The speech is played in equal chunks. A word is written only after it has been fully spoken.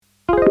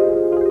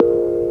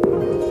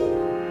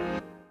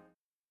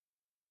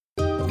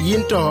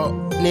Yinto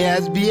ne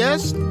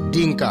SBS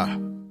Dinka.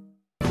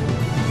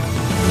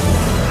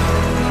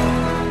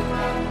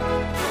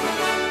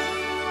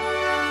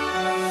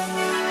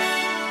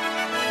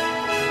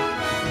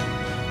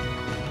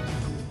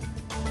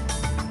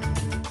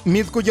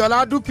 Mit ku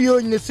jala du pio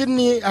ni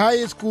Sydney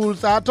High School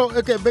sato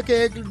eke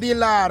beke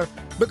dilar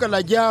beke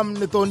la jam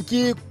ni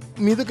tonchi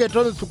mit ke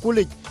ton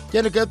sukuli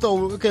ken ke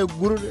to ke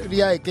gur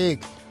ria ke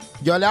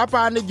jala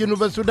pa ni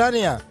Junuba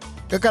Sudania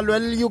ke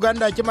kalwel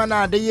Uganda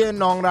chimana de ye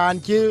nongran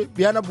chi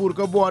biana bur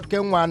ko bot ke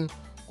wan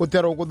ku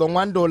tero ku don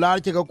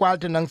 $1 chi ko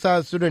kwalt nang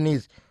sa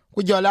Sudanese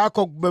ku jala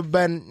ko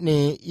beben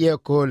ni ye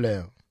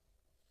kole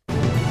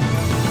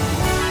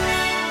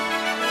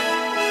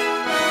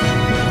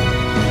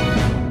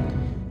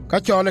ka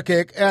chole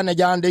kek ene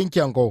jande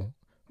inchenko.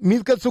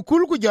 Mit ka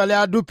sukul ku jale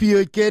adu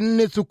piyo ken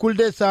ni sukul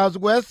de South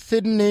West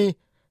Sydney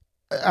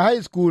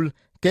High School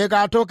ke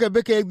ka toke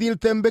beke dil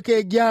tembe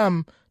ke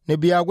jam ne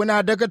biya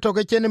guna deke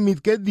toke chene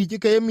mit ke dichi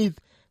ke mit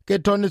ke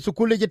toni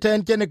sukul je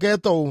ten chene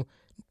ke to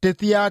te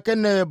tia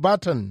ken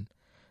button.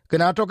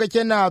 Kena toke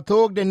chene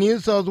athok the New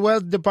South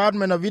West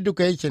Department of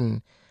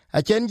Education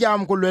a chen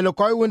jam ku lwelo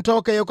koi wun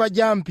toke yo ka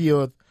jam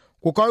piyo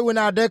ku koi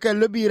wuna deke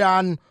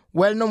lubiran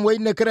wel nom wey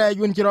ne krej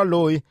wun chiro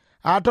loy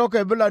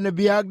atoke bila ne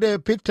biagde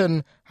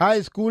Picton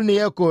High School ni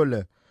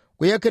ekole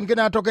ku yeken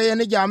kina toke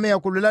yeni jame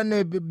kulula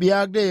ne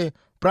biagde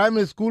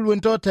Primary School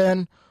winto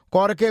 10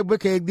 korke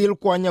beke dil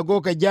kwanya go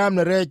ke jam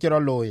ne rechro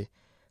loy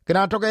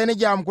kina toke yeni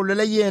jam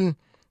kulula yen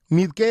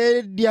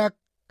mitke diak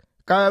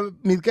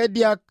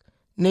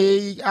ne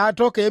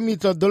atoke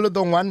mito dolo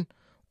dongwan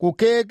ku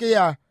ke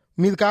ya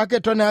mitka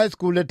ke ton High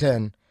School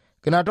 10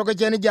 kina toke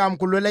yeni jam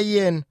kulula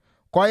yen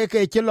ko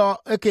ke chilo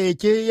ke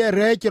ye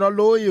rechro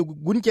loy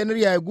gunchen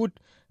ria gut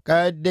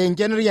ka den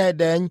generia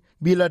den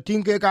bila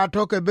tinke ka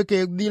toke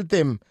beke dil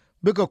tem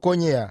beke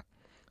konya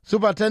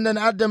Superintendent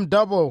Adam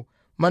Double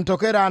man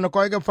toke ran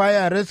ko ke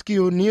Fire and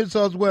Rescue New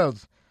South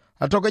Wales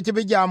atoke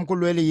chibi jam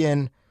kulweli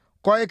yen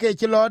ko ke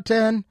chilo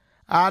ten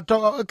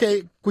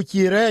atoke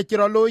kuchire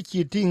chiro lo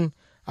chiting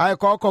ai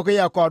ko ke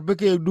ya ko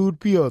beke dud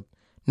piot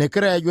ne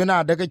kre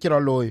yuna de ke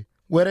chiro lo.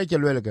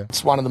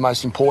 It's one of the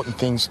most important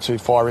things to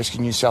Fire Rescue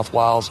New South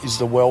Wales is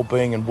the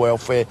well-being and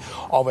welfare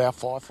of our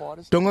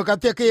firefighters. Tonga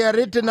kateke ya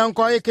rite nan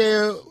ko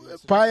ke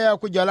Fire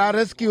ku jala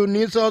Rescue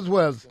New South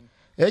Wales.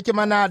 Eke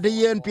mana de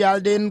yen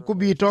pialden ku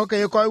bi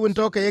toke ko won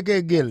toke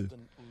ke gil.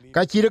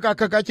 Ka chire ka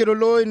chiro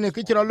loy ne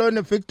ki chiro loy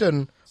ne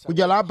Picton ku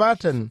jala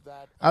Barton.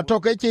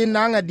 Atoke chi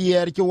nanga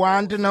dier chi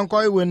want nan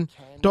ko won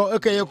to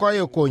eke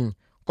ko kun.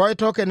 Ko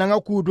toke nanga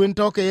ku dun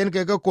toke yen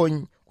ke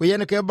kun ku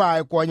yen ke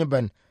ba ko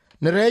nyen.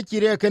 Ne re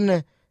chire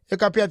kene e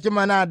ka pet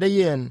mana de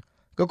yen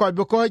ko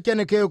bu ko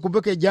kene ke ku be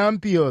ke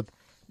jampiot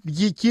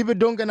ji chibe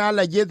donge na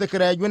la je de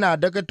krejuna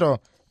de to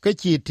ke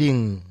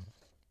chiting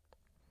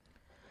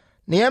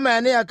ne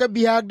mane aka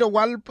bi hak de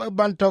wal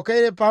ban to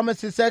ke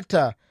pharmacy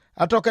sector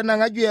atoke na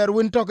ngajwer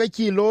win to ke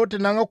chi lot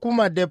na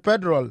kuma de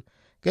federal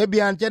ke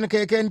bian chen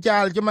ke ken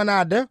chal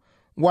mana de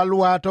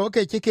walwa to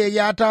ke ke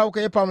ya taw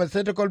ke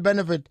pharmaceutical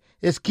benefit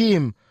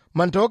scheme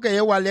man to ke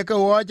wal ke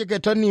wo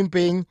ke to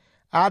nimping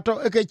ato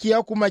ke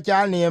chia kuma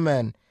chal ni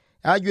men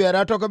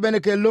ajwera to ke bene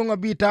ke lunga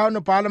bi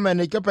town parliament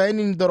ke pe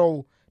ni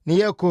ndro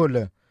ni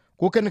ekole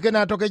ku ken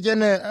ato ke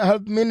jene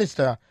health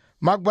minister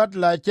magbat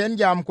la chen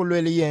jam ku le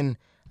yen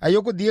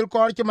ayoku dil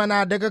kor ke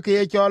mana de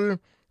ke chol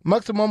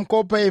maximum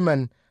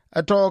co-payment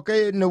ato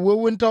ke ne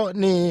wun to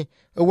ni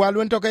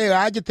walun to ke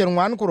aj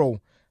terwan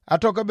kuro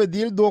ato ke be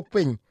dil dok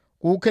pin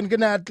ku ken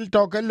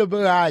to ke le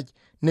aj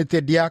ni te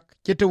diak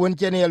ke to won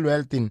chen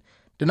yelweltin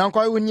tinan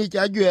ko won ni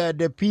ajwe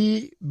de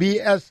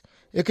PBS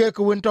eke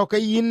ku won to ke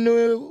yin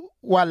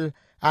wal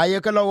aye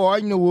ke lo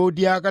no wo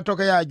dia ka to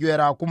ke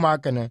ajwera kuma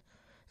kene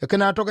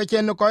ekena to ke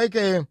chen ko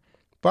ke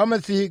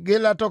pharmacy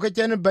gela to ke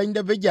chen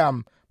bende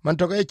bijam man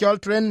to ke chol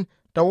tren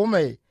to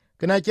me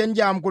kena chen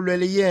jam ku le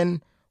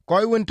yen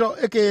ko won to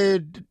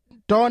eke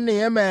to ni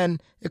emen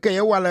eke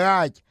ye wal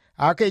raj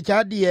ake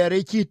cha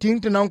diere chi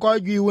ting tinan ko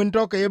gi won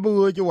to ke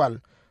bu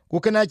wal ku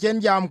kena chen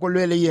jam ku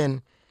le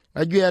yen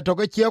ajwe to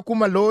ke che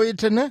kuma lo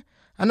itne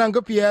anan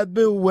go pie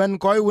be wen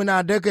ko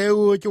wona de ke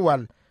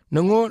wal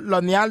nungu lo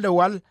nyal de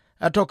wal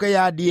atoke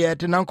ya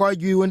diet nan ko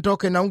gi won to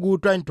ke nan gu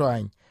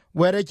twan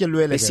were ke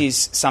lwele. This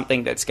is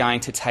something that's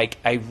going to take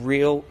a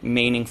real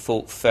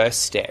meaningful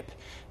first step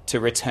to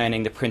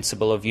returning the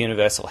principle of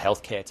universal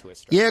healthcare to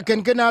Australia. Ye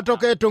ken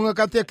atoke tunga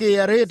ka te ke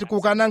ret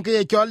ku kanan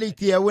ke choli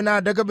tie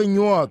wona de ke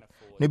nyot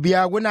ne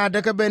bia wona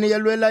de ke ben ye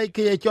lwele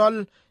ke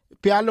chol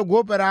pialo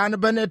go peran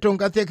ben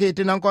tunga te ke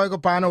tinan ko ko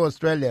pano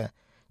Australia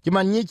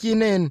kiman ni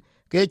chinen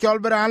ke chol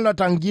bran lo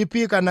tang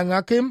GP kana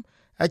ngakim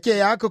ache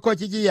ya ko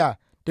chi ya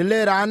te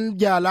le ran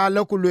ja la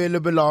lo ku le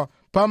belo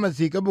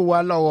pharmacy ke bu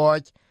wala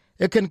watch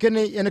e ken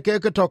en ke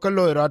to ke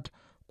lorat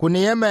ku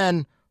ni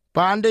yemen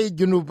pande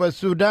Junuba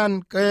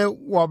Sudan ke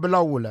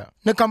wabla wula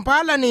ne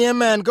Kampala ni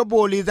yemen ke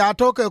boli za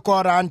to ke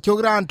koran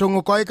chugran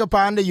tungu ko ke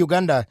pande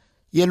Uganda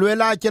ye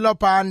lela ke lo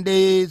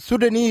pande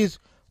Sudanese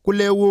ku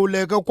le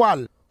wule ke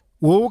kwal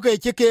wo ke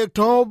ke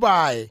to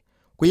bai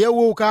ku ye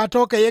wo ka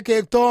to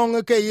ke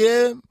tong ke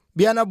ye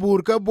biana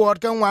bur ke bor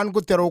ke wan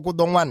ku tero ku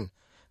donwan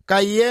ka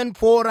yen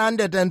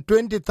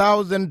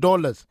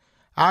 $420,000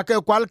 ake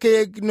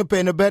kwalke ni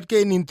pene bet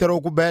ke nin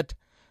tero ku bet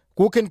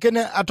ku ken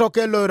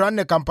atoke lo ran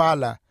ne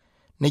Kampala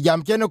ni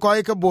jam chen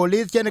ko ke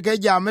bolis chen ke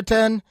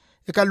jamten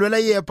ka lwela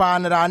ye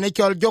pan rane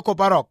chol Joko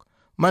Parok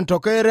man to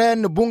ke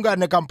ren bunga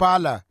ne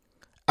Kampala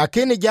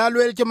akini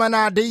jalwel che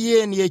manade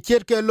yen ye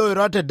cherke lo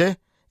rotede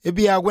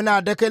ibia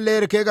guna de ke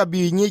ler ke ga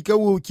bi ni ke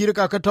wu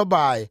kirka ke to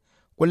bai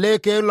ku le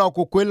ke lo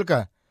ku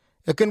kwelka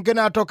ken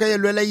atoke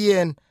lwela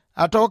yen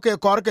atoke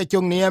kor ke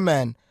chung ni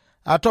yemen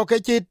atoke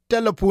chi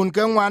telepon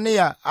ke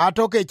ngwania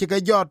atoke chi ke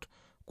jot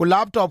ku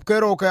laptop ke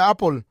ro ke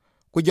Apple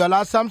ku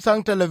jola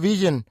Samsung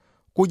television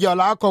ku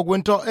jola ko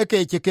gwento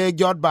eke chi ke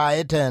jot ba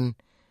eten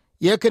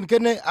ye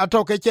ken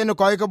atoke chen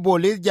ko ke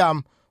bolis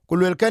jam ku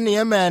lwel ken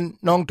yemen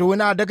nong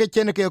tuina de ke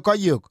chen ke ko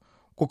yuk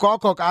ku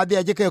ko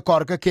adya je ke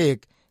kor ke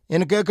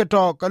en ke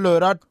to ke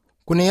lorat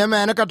ku ni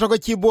yemen ka to ke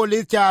chi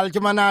bolis chal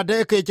chmana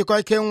de ke chi ko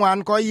ke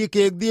wan ko yi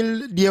ke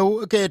dil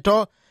dieu ke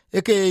to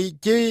eke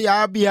chi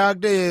ya biag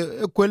de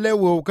kwele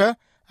woka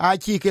a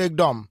chi ke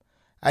dom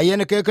a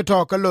yen ke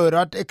to ke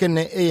lorat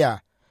ekene ya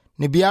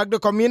ni biag de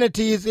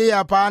communities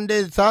ya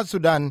pande South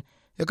Sudan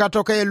ka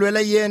to ke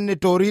lwele yen ni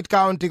Torit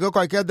County ko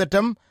ke the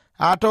tem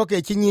a to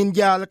ke chinin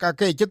jal ka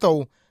ke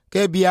to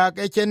ke biag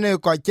e chen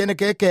ko chen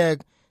ke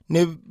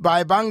ni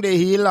bai bang de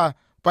hila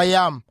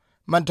payam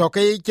man to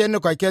ke chen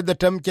ko ke the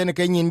tem chen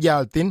ke nin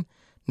jal tin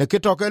ne ke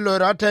to ke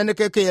lorat ne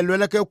ke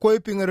lwele ke ko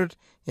pingret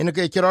en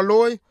ke chro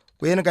loy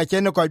kwen ka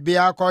chen ko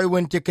bia ko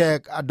won ti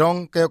ke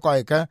adong ke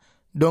ko ka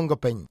dong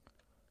pen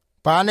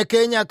pane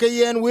Kenya ke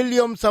yen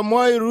William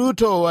Samoei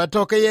Ruto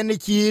to ke yen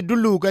chi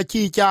dulu ka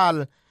chi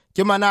chal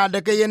ki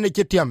manade ke yen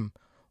chi tem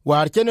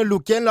war chen lu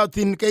ken la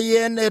tin ke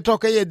yen to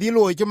ke ye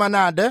dilo ki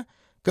manade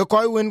ke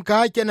ko won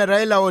ka chen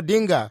Raila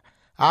Odinga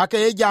a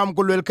ke jam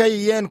kulel ke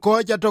yen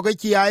ko ja to ke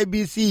chi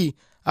IBC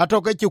a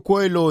to ke chi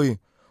ko loy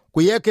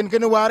ku ye ken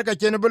war ka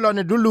chen bulo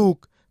ne dulu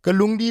ke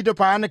lungdi to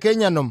pane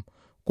Kenya nom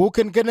ku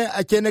ken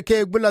a chen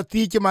ke bula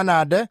ti chi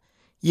manade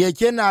ye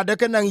chen ade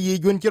ke nang yi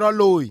gun chro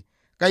loy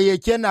ka ye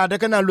chen ade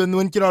ke na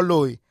lunun chro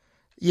loy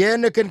ye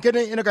ne ken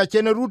in ka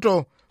chen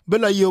Ruto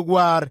bula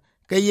yogwar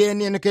ke ye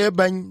ne ke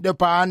ban de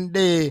pan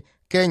de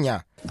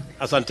Kenya.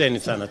 Asanteni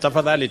sana,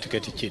 tafadhali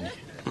tuketi chini.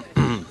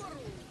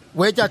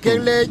 Wecha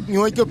kele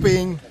nyoy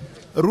piny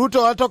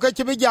Ruto atoke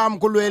chibi jam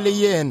kulwele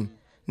yen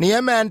ni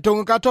yemen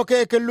tung ka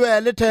toke ke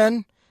lwele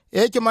ten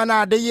e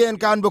chimanade yen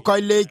kan bu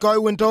koy le koy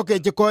win toke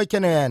chi koy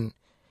chenen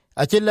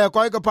achile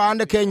koy ka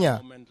pande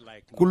Kenya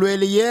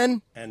kulwele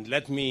yen. And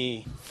let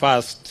me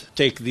first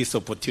take this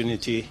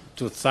opportunity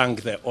to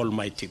thank the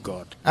Almighty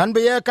God. An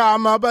be ye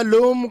kama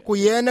balum ku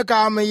yen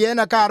kama yen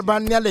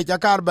akarban nyale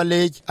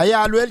chakarbale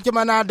aya lwel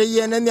chimanade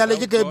yen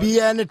nyale ke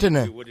bien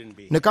tene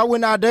ne ka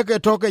wina de ke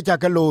toke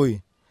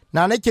chakeloy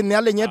na ne chin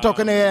nyale nye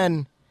toke ne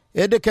en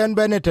ede ken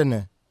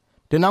benetene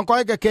tinan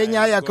koy ke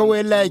Kenya ya ko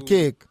wele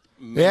kek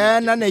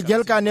na ne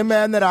jel ka ne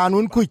men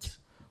ranun kuch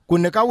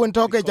kun ka won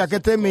toke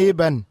chakete mi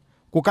ben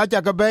ku ka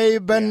chaka be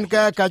ben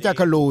ka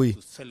chaka loy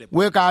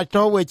we ka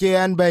to we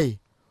chen be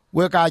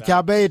we ka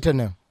cha be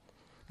tene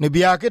ne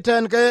bia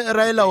kiten ke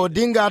Raila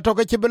Odinga to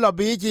ke chiblo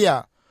bi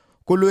ya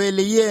ku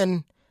lwele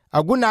yen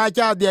aguna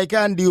cha de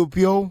kan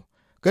diupio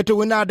ke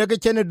tu na de ke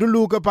chen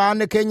dulu ke pa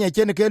ne Kenya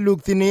chen ke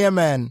luk tinie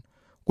men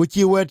ku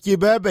chi wet chi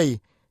bebe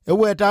e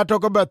weta to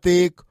ko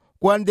batik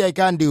kwan de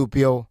kan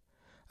diupio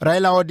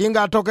Raila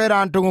Odinga to ke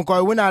ran tu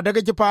ko wina de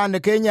ke pa ne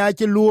Kenya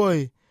chi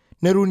luoy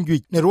ne rungi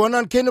ne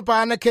ronan ken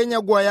pa ne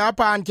Kenya go ya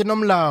pan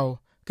chinom lao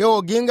ke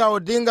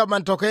Odinga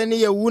man to ke ni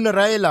ye un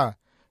Raila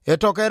e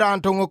to ke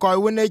ran tu ko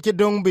wine chi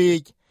dong bi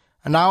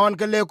na on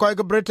ke le ko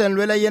ke Britain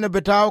le yen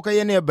betaw ke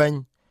yen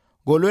ben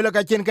go le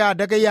ka chen ka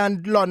de ke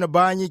yan lon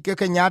bani ke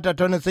Kenyatta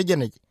to ne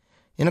sejene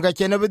in ka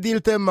chen be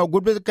dilte ma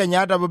gudbe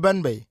Kenyatta be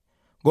ben be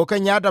go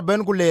Kenyatta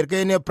ben ku ler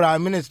ke ne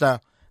prime minister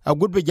a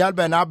gudbe jal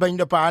ben a ben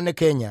de pa ne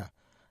Kenya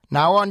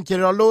na on chi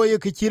lo ye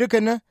ki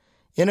chirkene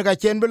in ka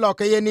chen be lo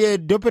ke yen ye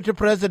deputy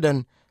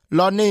president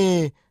lo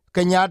ni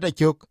Kenyatta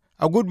chuk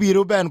a gudbi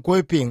ru ben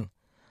ko ping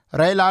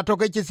Raila to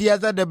ke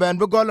siasa de ben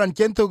be golon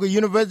chen to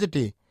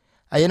university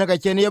ayena ka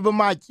chen ye be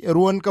ma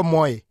ruon ka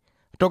moy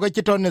to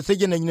ke to ne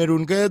sejene ne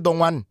run ke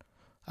donwan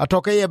a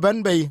to ke ye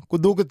ben be ku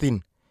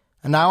dugutin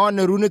na on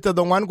run te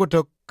donwan ku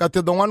to ka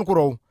te donwan ku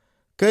ro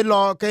ke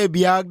lo ke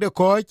biag de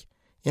coach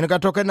in ka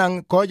to ke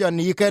nan ko jan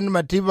yiken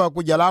mativa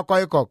ku jala ko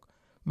ko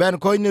ben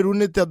ko ni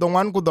run te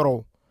donwan ku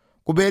doro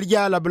ku ber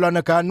jala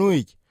blana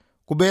kanui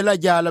ku bela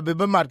jala be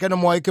mar ken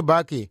moy ke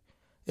baki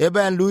e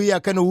ben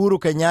luya ken Uhuru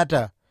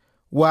Kenyatta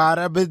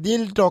wara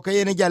bedil to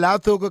ke ne jala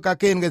to ka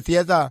ken ge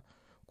siasa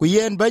ku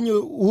yen ban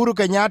Uhuru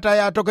Kenyatta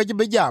ya to ke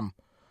be jam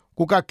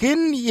ku ka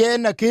kin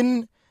yen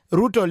akin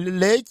Ruto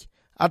lech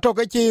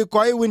atoke chi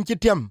koy win chi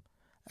tem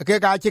ke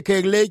ka chi ke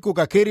lech ku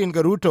ka kirin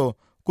ke Ruto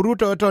ku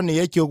Ruto to ni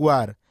ye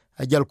chugwar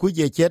ajal ku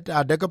je chet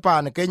ade ke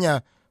pan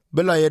Kenya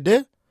bela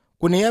yede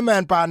ku ni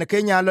yemen pan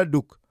Kenya la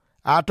duk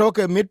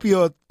atoke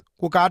mitpiot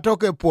ku ka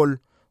toke pol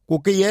ku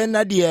ke yen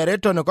adiere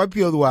to ne ko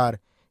piodwar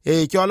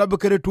e chola be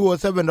kere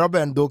 27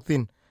 Robin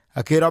doktin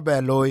akira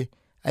ben loy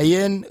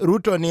ayen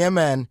Ruto ni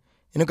emen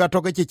in ka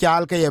toke ci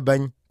chal ke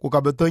yeben ku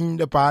ka betuny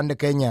de pan de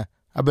Kenya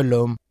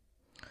abelom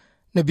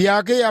ne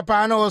biake ya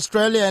pan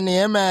Australia ni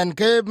emen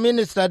ke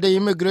minister de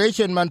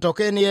immigration man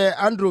toke ni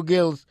Andrew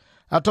Gills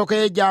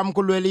atoke jam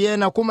ku lelie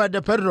na kuma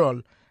de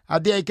federal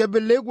adi ke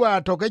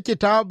belegwa toke ci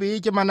taw bi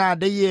ci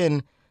manade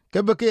yen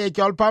ke be ke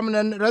chol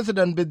permanent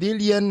resident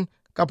bedilien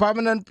ka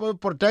permanent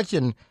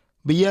protection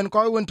bi yen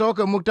ko won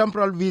toke muk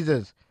temporal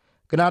visas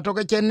kana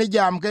toke chen ni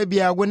jam ke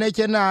bia wone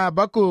chena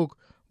bakuk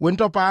won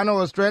to pano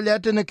Australia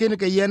tene kin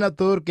ke yen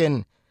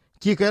aturken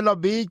ki ke lo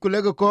bi kule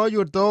ko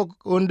yur tok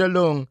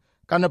undalung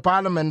kan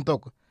parliament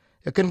tok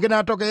ken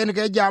kana toke en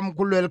ke jam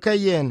kulel ke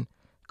yen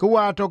ku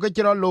wa toke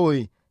chro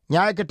loy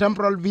nya ke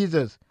temporal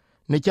visas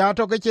ne cha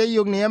toke che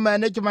yug ne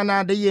mane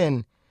chmana de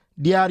yen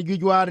diar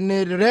jujwar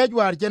ne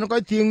rejwar chen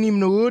ko ting nim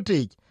no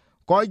uti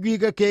ko gi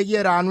ke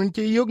ye ranun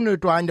chi yug ne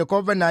twande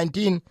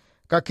COVID-19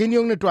 ka kin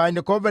yug ne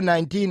twande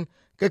COVID-19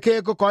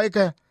 ke ko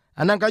ke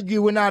anan ka gi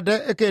wona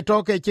de ke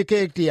toke che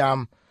ke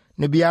tiam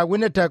ne bia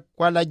wona ta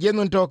kwala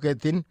jenun toke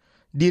tin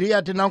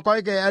diria tin ko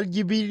ke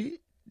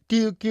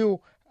LGBTQ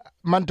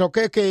man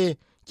toke ke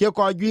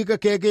ko gi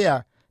ke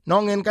ya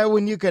nongen ka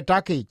woni ke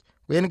taki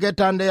wen ke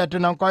tande ya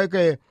tin ko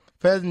ke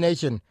First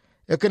Nation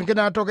ken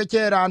kana toke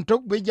che ran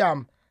tok bi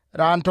jam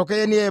ran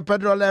toke ni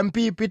federal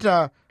MP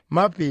Peter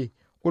Murphy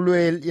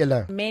kulwel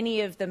yela. Many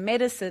of the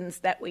medicines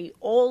that we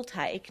all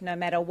take, no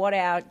matter what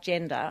our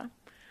gender,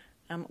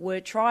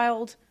 were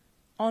trialled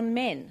on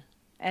men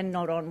and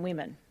not on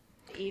women.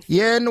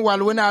 Yen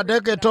walwina de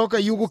ke toke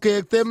yugu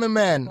ke them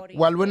men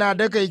walwina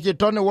de ke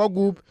jitone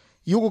wagup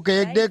yugu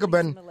ke de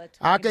ben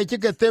ake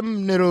chike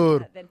them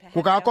neror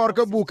ku ka kor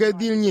ke buke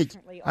dil nyich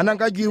anan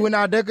ka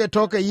giwina de ke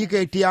toke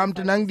yike tiam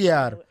tinang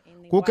diar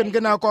ku ken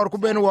gena kor ku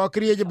ben wo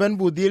kriye ben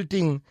budil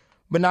ting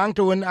benang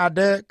tun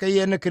ade ke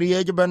yen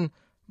kriye ben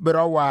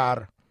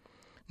brawar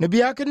ne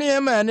biya ke ne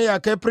men ya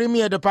ke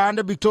premier de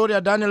pande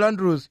Victoria Daniel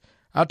Andrews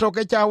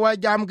atoke chawa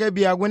jam ke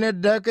biya gune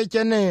de ke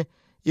chene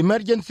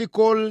emergency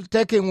call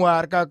taking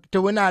war ka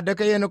tuna de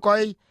ke yen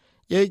koy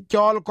ye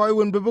chol koy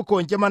won bu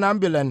ko che man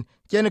ambulan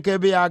chen ke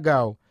biya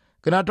gaw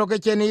kana toke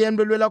chen yen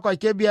bu la ko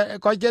ke biya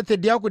ko ke te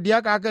dia ku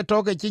dia ka ke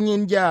toke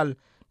chin jal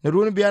ne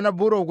run biya na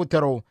buro ku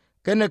tero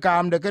ken ka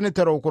am de ken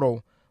tero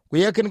kro ku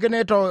ye ken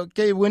to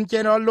ke won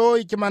chen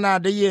loy che man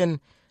ade yen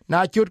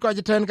na chut ko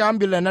ten ka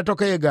ambulan na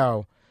toke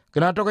gaw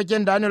kana toke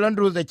chen Daniel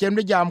Andrews de chen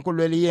bi jam ku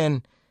le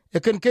yen e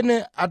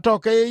ken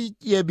atoke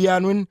ye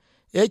bianun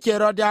e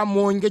chero da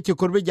mon ke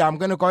chukur jam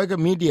kan ko ke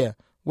media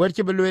wer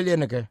che belwele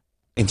ne ke.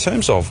 In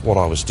terms of what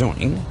I was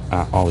doing,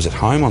 I was at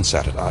home on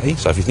Saturday.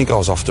 So if you think I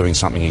was off doing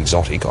something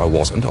exotic, I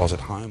wasn't. I was at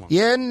home.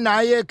 Yen na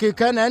ye ke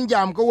kan en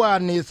jam ko war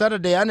ni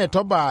Saturday ane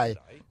to bai.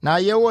 Na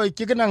ye wo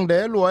chikinang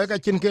de lo ka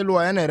chin ke lo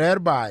ane rer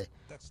bai.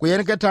 Ku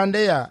yen ke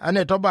tande ya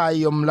ane to bai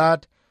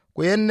yumlat.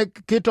 Ku yen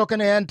ki to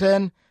kan en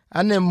ten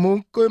ane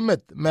mu ko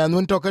met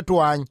menun to ke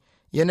twan.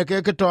 Yen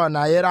ke to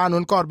na ye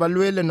ranun kor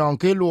balwele non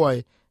ke lo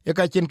e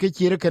ka chin ke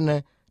chire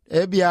kene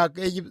e bia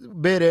e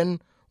beren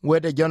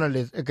wede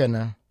journalist e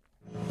kene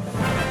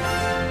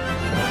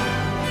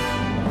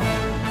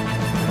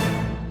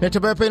ne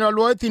tebe pe no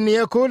loti ni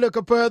e ko le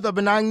ka pe da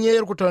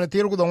bananyer ku ton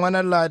tir ku do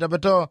wana la da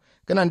beto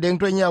kana deng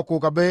to nya ku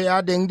ka be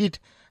a deng dit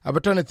a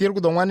beto ne tir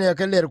ku do wana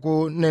ke ler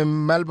ku ne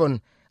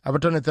Melbourne a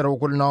beto ne tero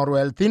ku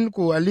Norwell tin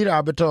ku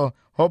alira beto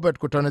Hobart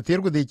ku ton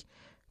tir ku dik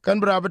kan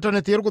bra beto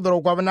ne tir ku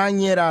do ku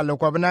bananyera lo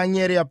ku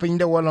bananyeri a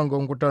pinde wolongo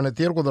ku ton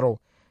tir ku do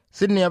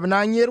Sydney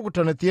abna nyer ku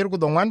tone tier ku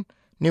dongan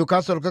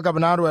Newcastle ka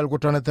abna Royal ku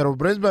tone tero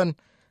Brisbane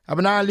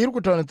abna lir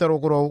ku tone tero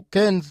ku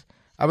Cairns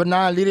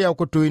abna liria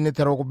ku tuine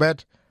tero ku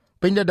bet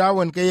pinde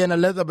Darwin ke yena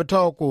leza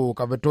beto ku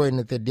ka beto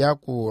ne te dia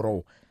ku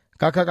ro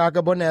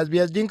kaka bon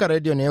SBS Dinka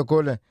radio ne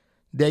ko le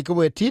de ku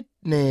wetit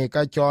ne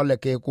ka chole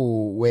ke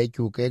ku we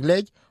ku ke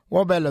glej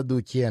wo bela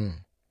du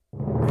chien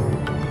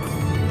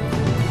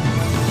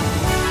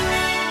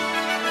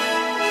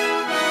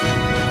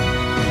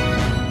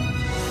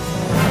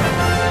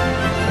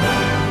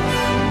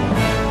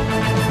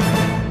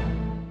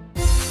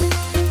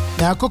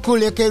na ko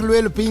kule ke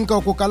lwel pinko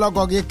ku kala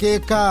go ge ke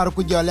kar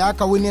ku jole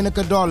aka wini ne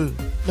ke dol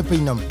ne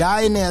pinam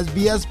dai ne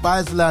SBS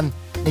Iceland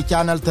ne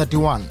channel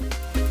 31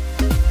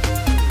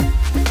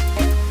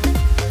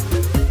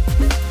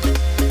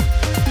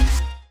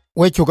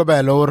 we chu ko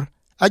belor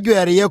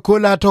ajwer ye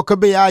kula to ke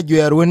be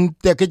ajwer won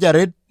te ke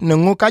jaret ne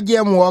ngu ka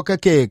je mo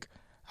ke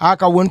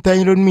aka won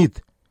tayrun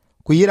mit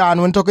ku iran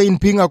won to ke in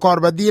pinga kor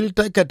badil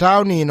te ke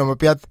tawni no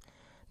mapet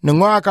ne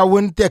ngu aka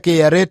won te ke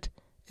yaret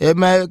e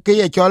me ke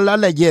ye chola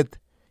lejet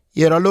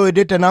yero lo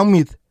edete na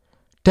mit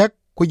tek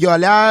ku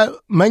jola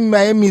man ma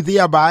mi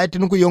ya ba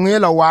tin ku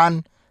yongela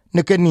wan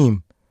ne kenim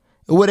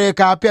wore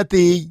ka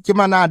peti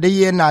kimana de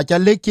ye na cha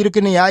le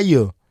kirkini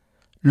ayo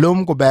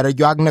lum ku bere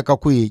jwag ne ka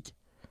kuich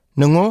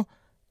ngo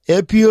e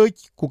pio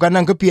ku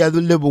kanan ka pia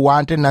le bu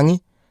wan te nangi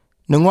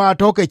ngo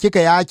atoke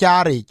chike ya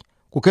chari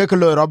ku ke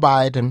lo ro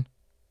ba eten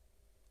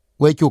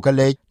we chu ka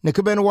le ne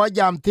ke ben wo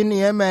jam tin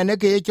ye me ne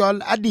ke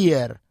chol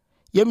adier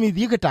ye mi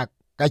di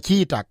ka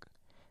chi tak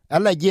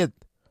ala jet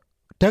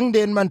tang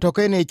den man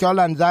toke ne chol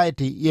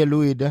anxiety ye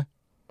luide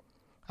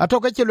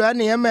atoke chilo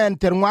ni yemen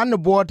terwan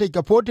bote ka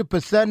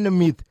 40%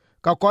 mit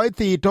ka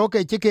koiti toke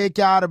chike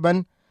charban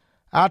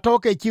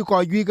atoke chi ko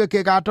gwi ke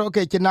ka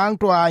toke chinang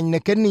twan ne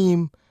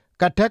kenim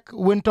katek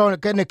winto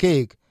kene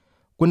kek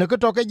kuna ko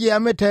toke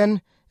jameten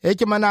e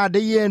chmana de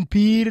yen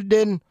pir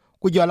den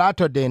ku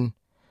jolato den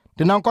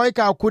tinan ko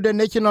ka ku de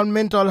National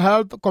Mental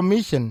Health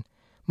Commission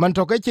man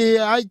toke chi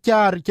a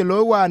char chilo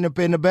wan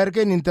pen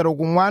bergen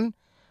interogwan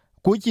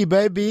ku chi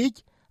baby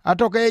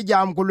atoke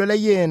jam kulele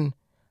yen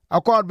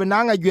akor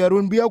benanga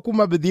gwerun bia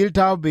kuma bedil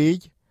taw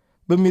beach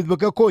be mit be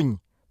kon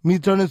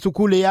mitone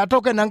sukule ya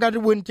toke nanga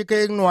win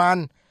chike nwan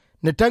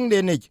ne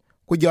tangde ne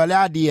ku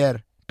jola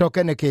dier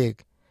toke ne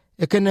kek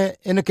ekene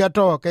ene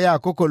kato ka ya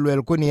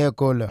kokolwel kuni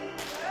ekola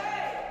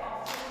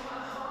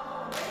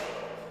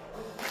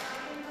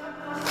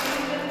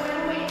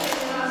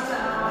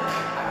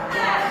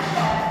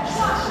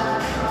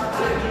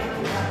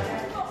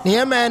ni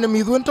yemen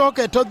midun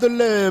toke to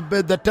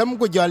the tem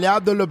ku jola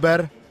do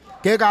ber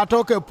ke ga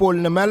toke pol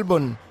ne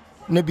Melbourne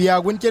ne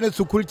biya gun chene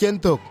sukul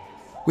chentok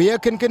ku ye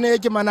ken ken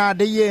e mana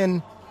de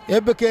yen e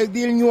be ke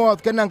dil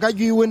nyot ken ka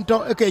gi won to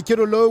e ke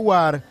chiro lo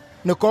war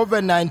ne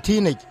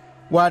COVID-19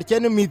 war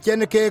chene mit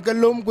chene ke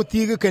lum ku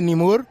ti ke ni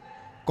mur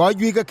ko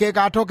gi ke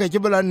ga toke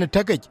jibla ne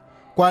teke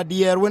kwa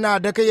dier wona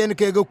de ke yen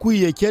ke go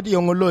kuye chet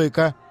yong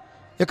loika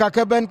e ka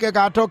ke ben ke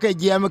ga toke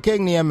jem ke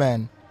ni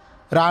yemen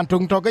ran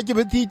tung toke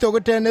jibti to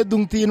ke ne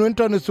dung tin won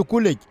to ne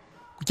sukule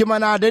ku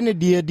mana de ne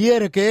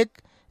dier ke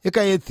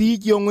eka ye thi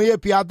yong ye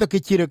piata ke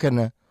chire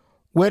kana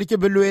wer ke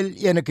belwel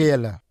yen ke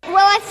yela.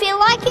 Well, I feel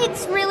like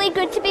it's really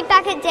good to be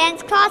back at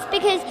dance class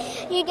because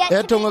you get to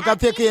etonga ka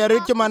te ke yere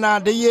ke mana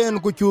de yen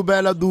ku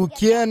chubela du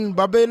kien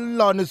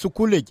babelon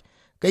sukule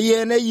ke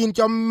yen yin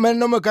chom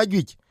menno me ka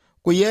gich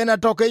ku yen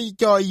atoke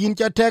cho yin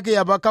cha te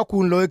ke ba ka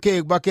kun lo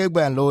ke ba ke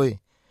ban lo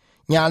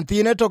nyan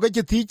tine to ke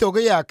thi to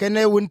ke ya ke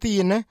ne un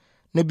tine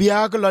ne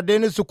bia ko lo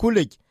de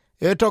sukule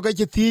e to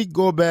ke thi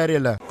go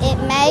berela. It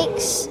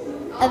makes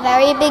a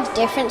very big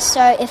difference.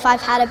 So if I've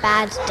had a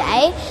bad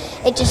day,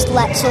 it just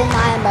lets all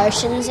my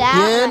emotions out.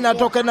 Yeah, na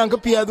toke nang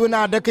pia du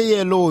na de ke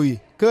ye loy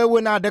ke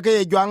wona de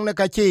ke jwang ne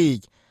ka chi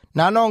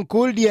na non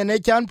kul die ne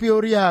chan pio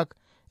riak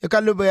e ka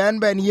lu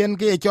ben yen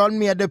ke chon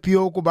mi de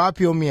pio ku ba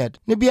pio miet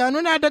ni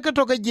bianu na de ke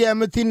toke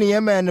jem tin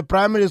yemen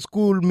primary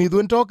school mi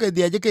dun toke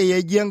de ke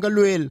ye jeng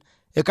galwel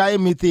e ka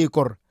mi ti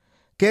kor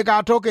ke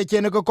ka toke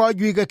chen ko ko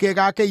gwi ke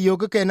ka ke yo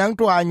ke nang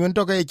twa nyun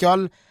toke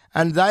chol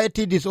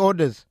anxiety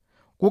disorders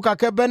ku ka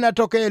ke bena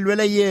toke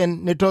lwele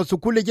yen ne to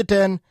sukule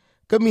jiten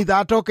ke mi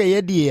da toke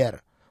ye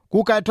dier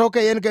ku ka toke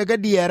yen ke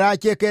diera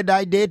che ke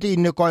dai date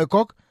ne koy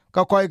kok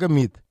ka koy ke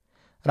mit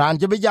ran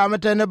je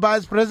bijamete ne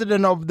vice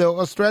president of the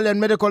Australian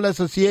Medical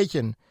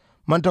Association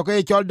man toke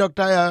chol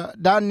Dr.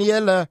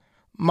 Daniel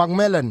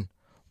Macmillan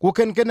ku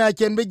ken na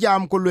chen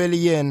bijam ku lwele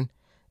yen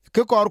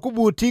ke kor ku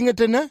bu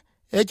tingete ne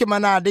e ke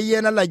manade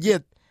yen la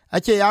jet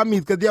a che ya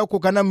mit ke dia ku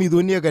kana mi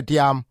dunie ke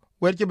tiam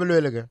wer ke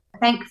lwele ke.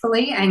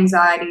 Thankfully,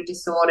 anxiety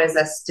disorders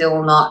are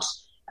still not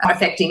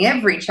affecting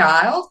every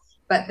child,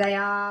 but they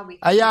are.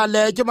 Aya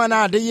le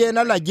chimana de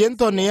yena la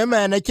gento ne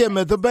me na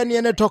cheme to ben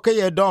yene toke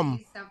ye dom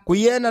ku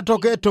yena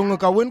toke tung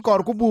ka win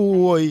kor ku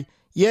buoi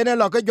yene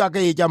lo ke jwa ke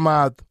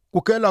jamat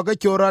ku ke lo ke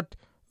chorat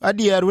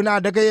adier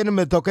wina de ke yene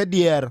me toke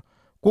dier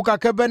ku ka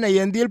ke ben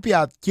yen dil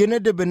piat chine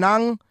de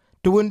benang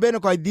tuun ben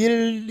ko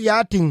dil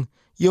yating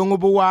yongu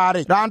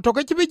buware ran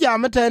toke chibi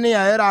jamete ne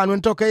ya ran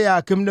win toke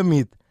ya kimde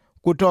mit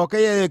ku toke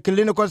ye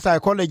clinical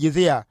psychologist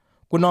ya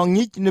ku no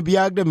ngich ne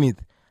biag de mit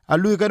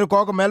alui kan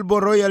ko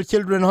Melbourne Royal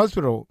Children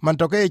Hospital man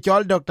toke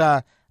chol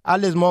Dr.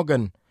 Alice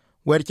Morgan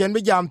wer chen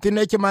bi jam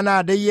tine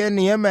chimana de yen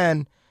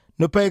yemen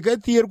no pe ke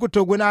tier ku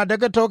to guna de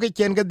ke toke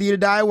chen ke dil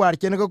dai war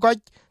chen ko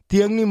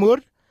tieng ni mur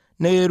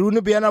ne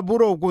runu biana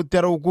buro ku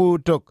tero ku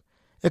tok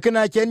e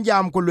kana chen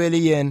jam ku le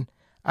yen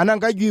anan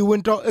ka gi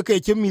won to e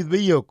ke chimi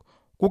bi yok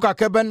ku ka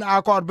ke ben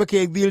akor be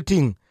ke dil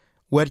ting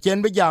wer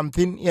chen bi jam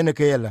tin yen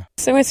ke yela.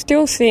 So we're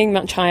still seeing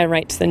much higher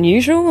rates than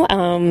usual.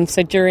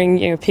 So during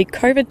peak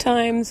COVID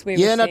times, we were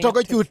seeing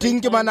atoke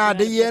chuting mana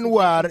de yen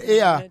war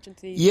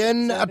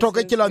yen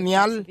atoke chilo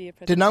nyal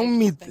tinang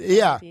mit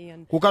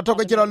ku ka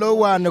toke chilo lo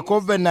war ne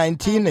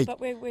COVID-19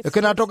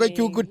 kana toke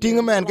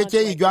chuting men ke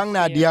che jwang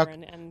na diak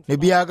ne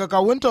biaga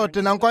ka wonto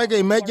tinang ko ke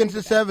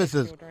emergency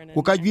services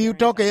ku ka gi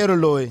toke ero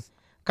loy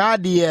ka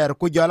dier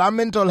ku jola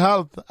mental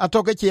health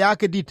atoke che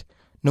akedit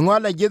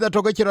ngola jeda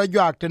toke chiro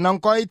jwak tinang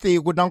ko ti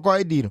ku nang ko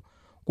dir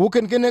ku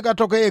ken ka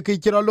toke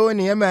ke chiro lo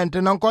ni yemen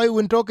tinang ko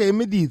won toke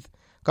midith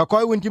ka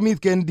koy won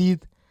timit ken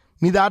dit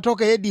mi da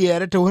toke e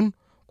diere ton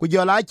ku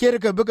jola cher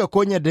ke be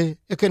ko nyede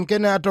e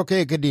ken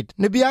atoke ke dit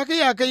ne bia ke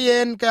ya ke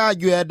yen ka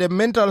jwe de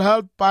mental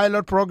health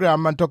pilot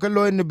program man toke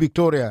lo in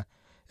Victoria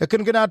e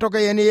ken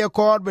atoke yen ye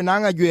kor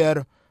benanga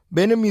jwer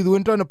ben mi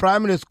dun to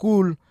primary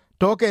school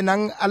toke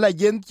nang ala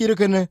jen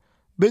chirkene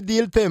be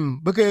dil tem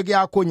be ke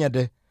ya ko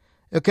nyede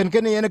e ken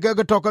yen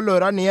ke toke lo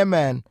ran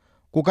yemen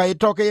ku ka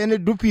toke yen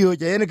dupio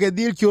je yen ke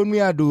dil chon mi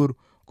adur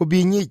ku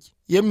bi nyich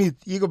ye mit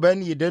yigo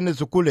ben yiden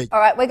sukule.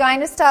 All right, we're going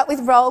to start with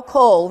roll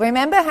call.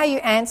 Remember how you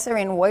answer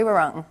in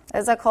Woiwurrung.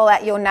 As I call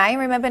out your name,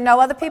 remember no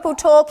other people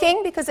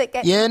talking because it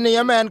gets... Yen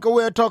yemen ko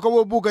we to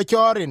ko buka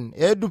chorin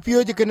e du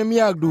pioje ken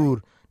miag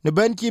dur ne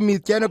ben ki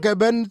mit cheno ke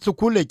ben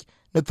sukule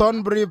ne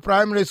Thornbury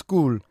Primary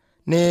School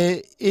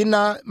ne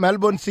ina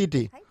Melbourne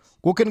City.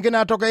 Ku ken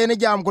gena to ke ne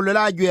jam ku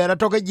la jwera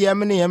to ke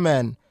jemni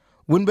yemen.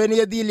 Wun ben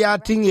ye dil ya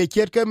ting ye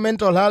chetke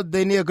mental health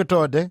de ne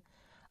gotode.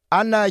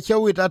 Anna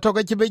chawit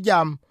atoke chibe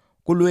jam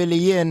kulwele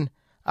yen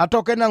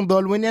atoke nang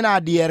dol winen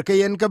adier ke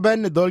yen ke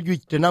ben dol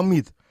juich tenang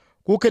mit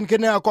ku ken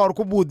kene akor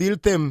ku budil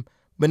tem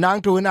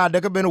benang to wina de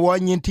ke ben wo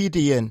nyin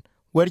titi yen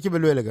wer chibe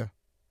lwele.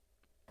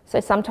 So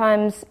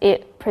sometimes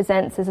it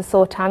presents as a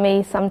sore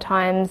tummy,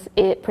 sometimes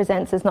it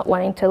presents as not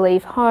wanting to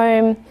leave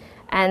home,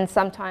 and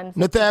sometimes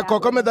nete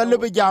ko ke me dal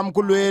be jam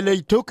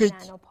kulwele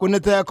tukich ku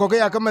nete ko ke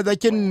ya ke me da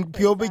chin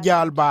pio be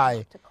jal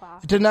bai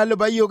tenale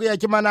ba yo ke ya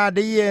chimana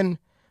de yen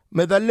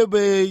me dal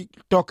be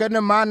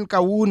tokene man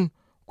kaun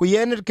ku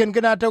yen ken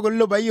kana to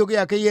lo ba yo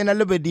ya ke yen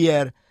le be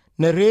dier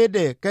ne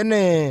rede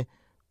kene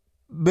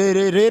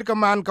be ka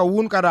man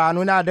kaun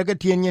karanu na de ke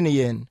tien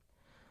yen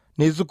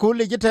ni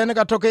zukule jiten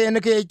ka toke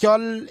yen ke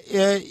chol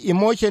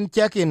emotion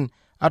checking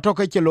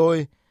atoke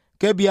chloy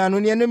ke bianu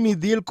yen mi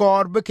dil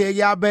kor be ke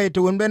ya be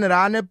tun ben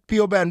rane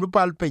pio ben bu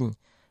palpin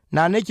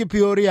na ne ki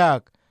pio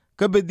riak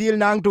ke be dil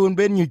nang tun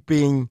ben nyut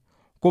pin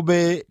ku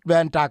be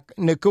ben tak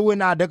ne ku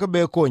na de ke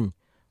be kun.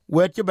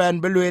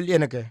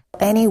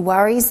 Any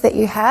worries that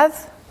you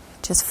have,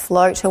 just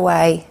float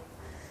away.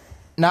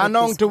 Na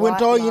nong to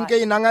winto in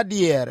ke nanga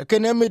dier, ke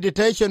ne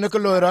meditation ke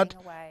lorat,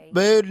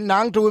 be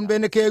nang to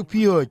ben ke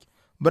pio,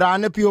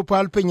 brane pio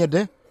pal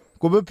pinyede,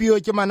 ku be pio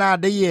che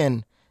manade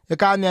yen, e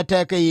ka ne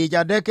te ke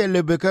ya de ke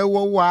le be ke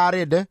wo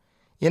ware de,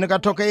 yen ka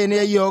to ke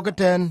ne yo ke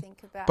ten,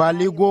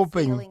 pali go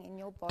pin.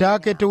 Ta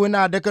ke to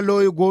na de ke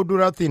lo go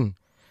duratin.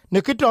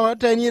 Ne ki to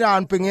ten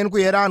iran pingen ku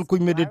iran ku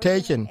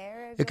meditation.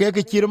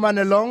 Ke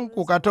chirman long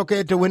ku ka to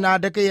ke te wina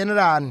de ke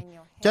ran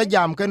cha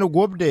jam ke no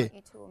gobde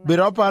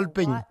biro pal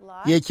pin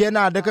ye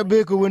chena de ke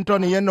be ku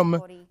winton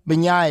yenom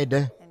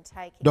binyaide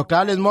Dr.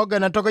 Alice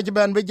Morgan to ke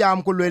ben be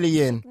jam ku le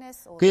yen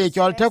ke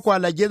chol te kwa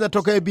la je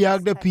to ke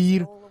biag de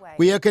pir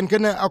ku ye ken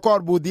ken akor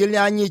bu dil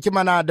nya ni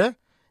chimanade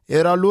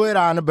era lu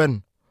ran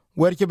ben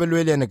wer ke be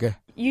le ne ke.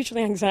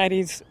 Usually anxiety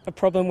is a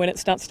problem when it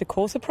starts to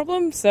cause a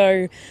problem.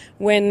 So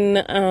when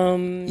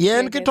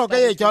yen ki to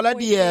ke chola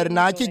dier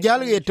na chi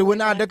jal ye tu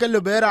na de ke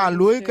libera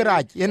lui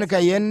krach yen ka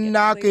yen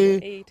na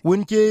ke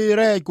wun chi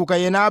re ku ka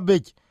yen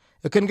abich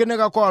ken ken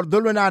ka kor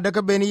dul na de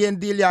ke ben yen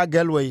dil ya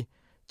gelwe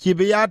chi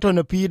bi ya to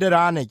ne pi de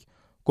rane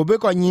ku be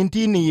ko nyin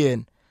ti ni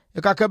yen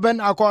ka ke ben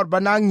akor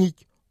banang ni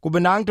ku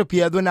benang to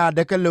pie du na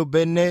de ke lu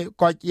ben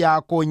ko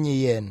ya ko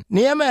ni yen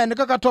ni men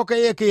ka to ke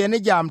ye ke yen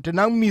jam te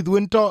nang mi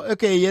dun to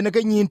ke yen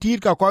ke nyin ti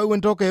ka ko won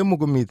to ke mu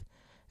gumit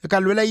ka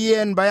lula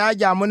yen ba ya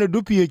jam ne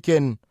du pie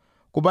ken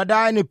ku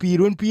badai ne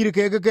pirun pir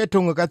ke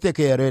tunga ka te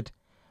keret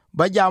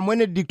ba jam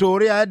ne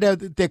Victoria de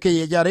te ke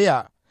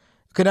jaria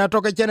kana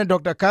to ke chen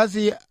Dr.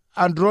 Kasi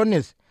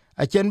Andronis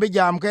a chen be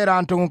jam ke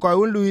ran tunga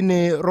ko un lui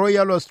ne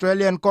Royal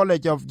Australian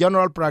College of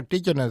General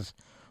Practitioners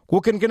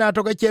ku ken kana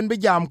to ke chen be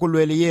jam ku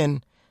le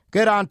yen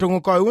ke ran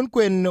tunga ko un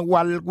kwen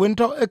wal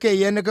winto ke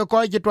yen ke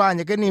ko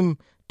jitwanye ke nim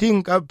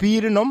ting ka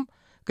pirnom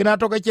kana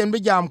to ke chen be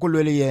jam ku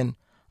le yen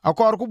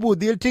akor ku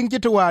budil ting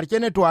ti war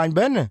chen twany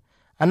ben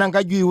anan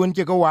ka gi won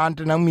che ko wan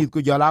tan mit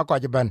ku jala ko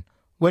ben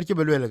wer che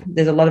belwel.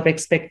 There's a lot of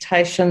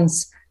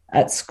expectations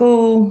at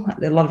school,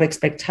 there are a lot of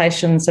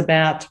expectations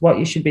about what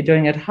you should be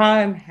doing at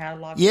home, how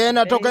life ye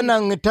na to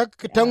kanang tak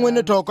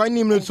tangwen to ko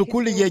nim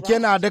sukul ye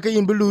chena de ke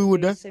in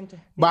buluude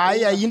ba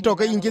ya yin to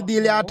ke in ti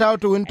dil ya ta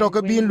to in to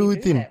ke bin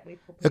luitin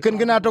e ken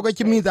gna to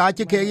ke mi da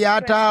ke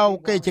ya ta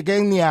ke ke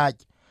nya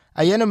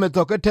a yen me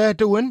to ke te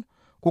tun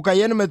ku ka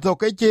yen me to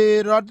ke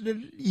rot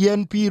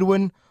yen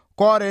pirwen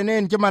kore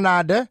nen ke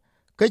manade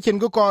ke chin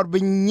ko kor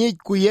bin ni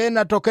ku yen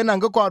na to ke nan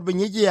ko kor bin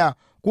ni ya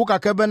ku ka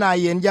ke bana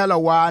yen jala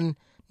wan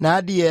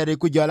na diere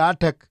ku jala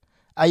tek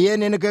a yen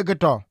ne ke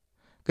to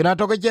kena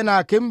to ke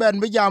na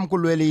kimben bi jam ku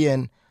le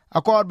yen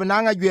akor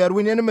binanga gwer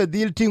winen me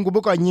dil tingu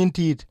bu ko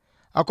nyintit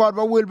akor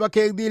ba wil ba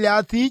ke dil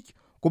ya thich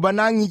ku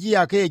banang ni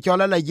ya ke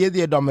chola la je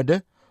de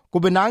domede ku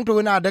binang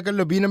to na de ke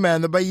lobine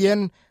men ba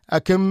yen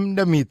akim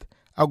de mit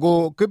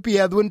ago ke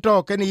pie dun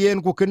to ken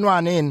yen ku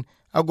kinwanen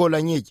ago la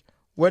nyich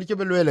wer ke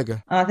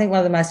belwelege. I think one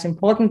of the most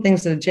important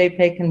things that a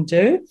GP can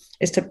do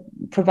is to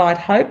provide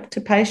hope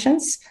to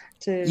patients.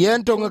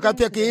 Yen to ka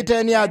te ke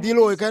ten ya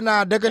dilo ke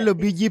na de ke lo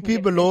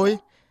BGP beloy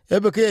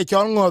ebe ke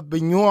chon ngot bi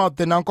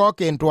nyuot na ko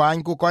ken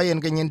twan ku ko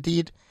yen ke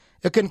nyentit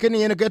e ken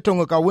yen ke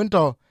to ka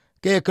winto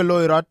ke ke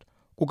loirat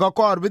ku ka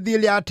kor bi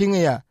dil ya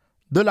tinga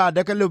dola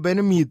de ke lo ben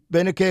mit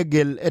ben ke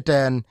gel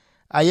eten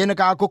a yen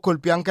ka ko kul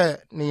pianke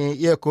ni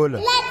ye kul.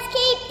 Let's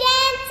keep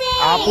dancing.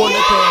 A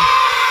polete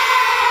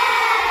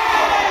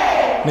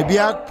ne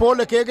biak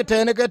pole ke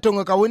ten ke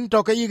to ka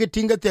winto ke yige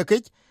tinga te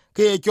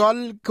ke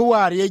chol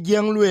kwar ye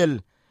jeng luel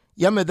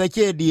yame da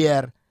che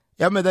dier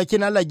yame da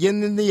china la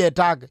jen ni ye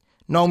tag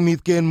no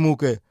mit ken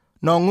muke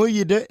no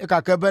nguyide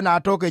ka ke ben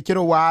atoke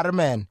chiro war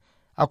men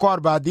akor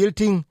ba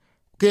dilting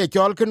ke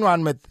chol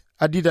kenwan met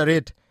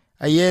adidaret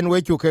ayen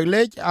wechu ke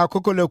lech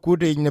akokole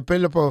kude ne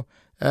pelepo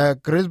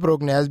Chris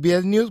Brook ne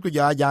SBS News ku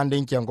ja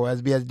jandin chengo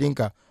SBS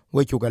Dinka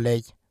wechu ke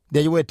lech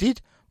de wetit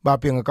ba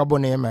pinga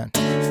kabone men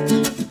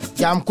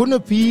jam kuno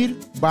pir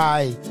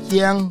bai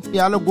kieng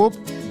pialo gop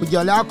ku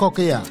jala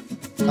kokya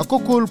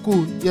akokul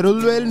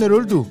yerulwel ne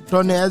ruldu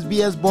to ne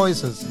SBS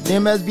Voices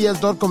name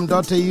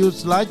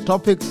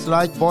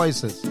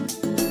sbs.com.au/topics/voices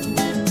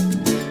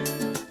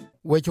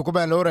wechu ko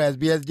ben lora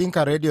SBS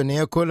Dinka radio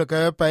ne ko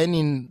ka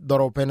painin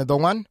doropen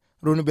dongan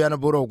runu biana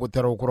buro ku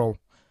tero kro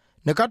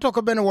ne ka to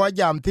ko ben wa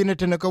jam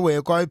tinete ne ko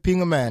we ko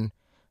pingmen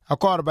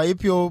akor ba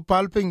ipio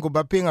palping ku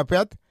ba pinga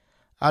pet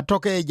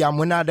atoke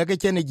jamuna de ke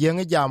chen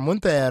jeng jamun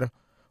ter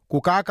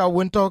ku kaka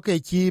wonto ke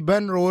chi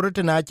ben rorot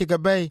na chi ke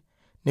be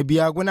ne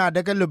biaguna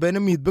de ke leben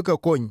mit bu ke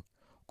kon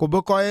ku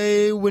bu ko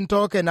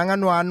wonto ke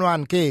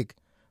nangan kek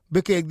be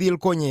ke dil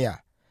konya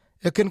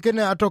e ken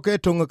atoke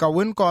tung ka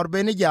won kor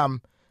ben jam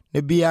ne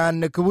bian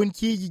ne kun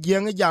chi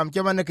jeng jam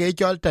che man ke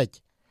chol tach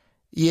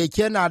ye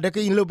chena de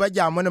ke lu ba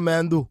jam ne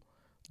mendu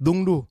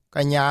dungdu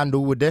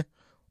kanyandu de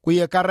ku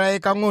ye kare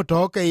ka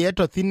ngoto ke ye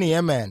to thin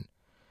yemen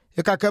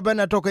e ka ke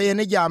bana to ke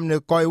ne jam ne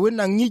koy win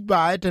na ngij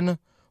ba eten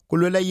ku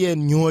le yen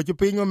nyo ju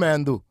pinyo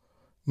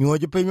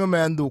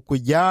mendu ku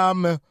jam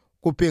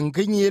ku pin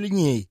ke nyel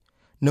nyi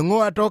ne ngo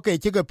to ke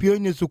ke pyo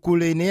ni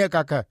sukule ne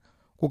ka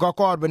ku ka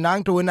kor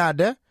benang tu na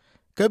de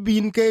ke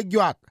bin ke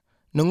jwak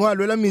ne ngo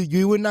le mi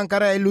ju win na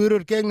kare lu ru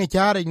ke ni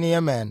chare ni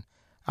yemen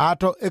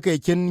ato e ke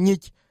chen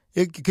nyich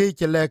e ke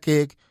chele ke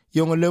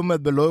yong le me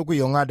belo ku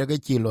yong ade ke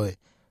chilo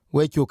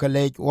we chu ke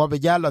le wo be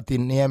jalo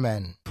tin ni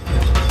yemen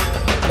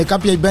e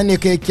kapye bene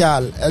ke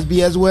kyal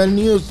SBS World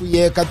News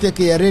ye kate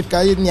ke ret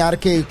ka nyar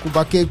ke ku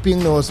ba ke ping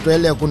no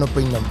Australia ku no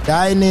pinnam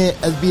dai ne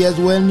SBS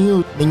World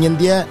News ni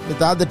india ni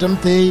ta de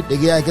tamte de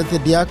ga ke te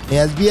dia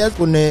SBS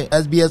ku ne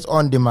SBS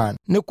on demand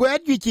ne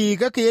kwet ju chi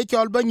ka ke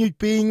chol ba nyu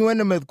pin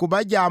wen me ku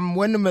ba jam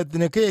wen me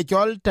ne ke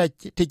chol ta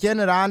ti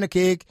chen ran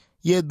ke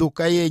ye du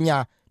ka ye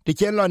nya ti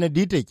chen lo ne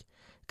ditich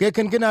ke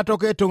ken to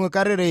ke tung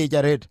karere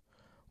jaret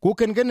ku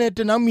ken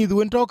te na mi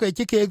dun to ke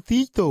ke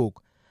ti tok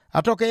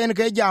atoke en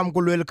ke jam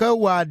kulwel ka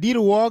wa dir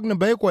wok ne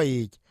be kwa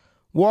ich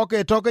wok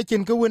e toke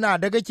chin ke wina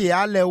de ke chi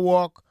ale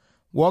wok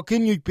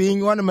wokin yu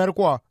pin wan mer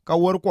kwa ka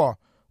wor kwa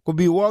ku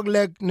bi wok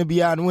lek ne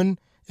bian win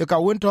e ka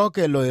win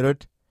toke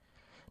loirot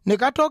ne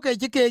ka toke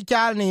chi ke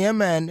chal ni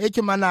yemen e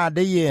chi mana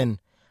de yen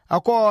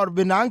akor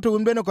binang tu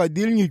ben ko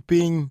dil nyu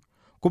pin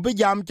ku bi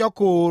jam cha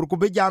kur ku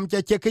bi jam cha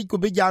che ku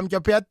bi jam cha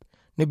pet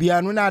ne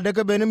bian wina de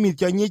ke ben mi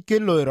cha nyi ke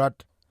loirot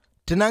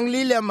tinang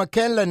lile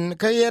McKellen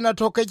ka yena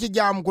toke chi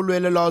jam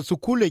kulwele lo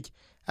sukulik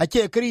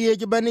ache kriye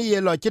chi bani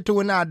ye lo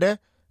chitu nade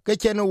ke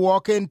chen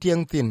woken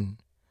tieng thin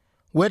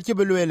wer chi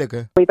belwele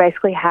ke we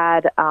basically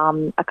had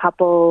a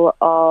couple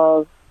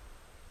of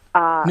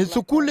ni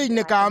sukulik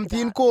ne kam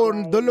thin kor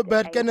dolo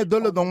bet ken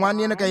dolo don wan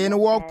yena ka yena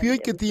wok pye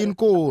ke thin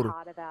kor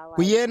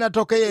ku yena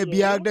toke e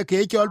biag de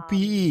ke chol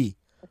PE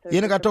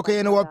yena ka toke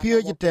yena wo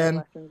pye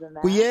ten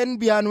ku yen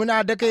bian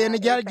nade ke yena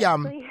jar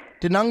jam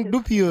tinang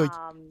du pye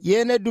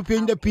yene du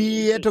pin de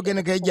pi to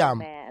gene ke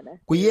jam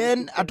ku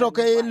yen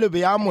atoke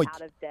lebe amuch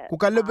ku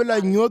ka lebe la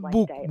nyot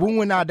buk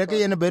bunguna de ke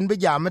yene ben be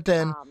jam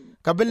ten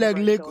ka beleg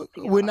le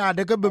wina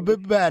de ke be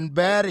ben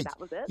beri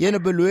yene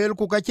beluel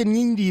ku ka chin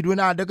nyindi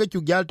wina de ke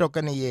chugal to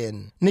ken yen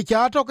ni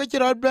cha to ke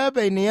ro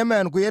bebe ni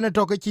yemen ku yene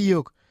to ke chi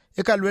yuk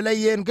e ka lele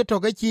yen ke to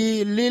ke chi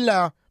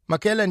lila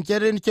makelen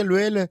cheren che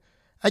lele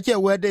a che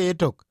wede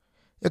etok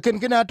e ken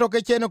kina to ke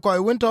chen ko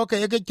win to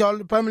ke chol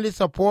family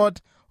support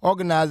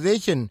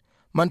organization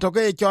man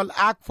toke chol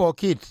Act for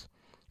Kids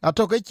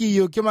atoke chi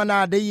yu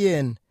kimana de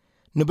yen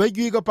ne be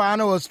gi ko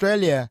pano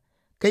Australia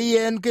ke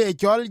yen ke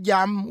chol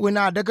jam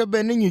wina de ke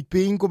ben nyu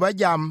pin ku ba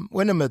jam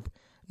wenemet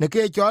ne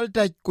ke chol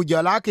ta ku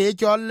jala ke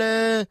chol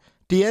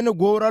tien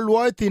gora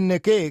luotin ne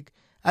ke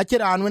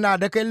achiran wina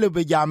de ke le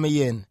be jam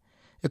yen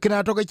e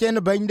kina toke chen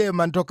bende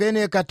man toke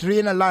ne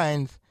Katrina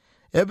Lines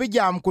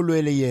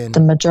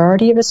The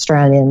majority of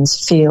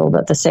Australians feel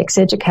that the sex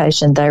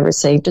education they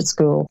received at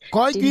school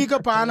Koi ki ka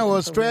pana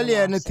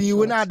Australia ne ti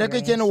wina de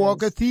ke chen wo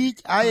ke ti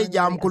ai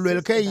jam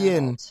kulwel ke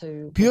yen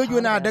pio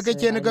wina de ke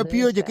chen ka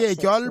pio je ke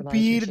chol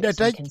pir de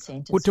ta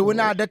ku tu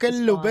wina de ke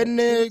lu ben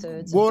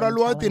gora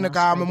lo ti ne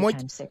ka mo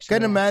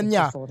ken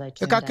menya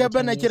ka ke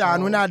ben ke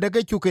ran wina de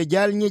ke chu ke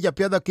jal ni ja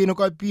peda kin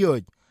ko pio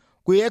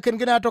ku ye ken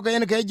gina to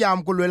ke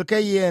jam kulwel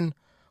ke yen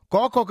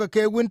ko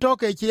ke win to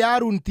ke ti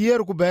arun tier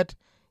ku bet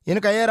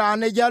yen ka era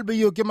ne jal bi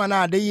yu ki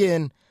mana de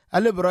yen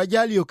ale bro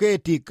jal yu ke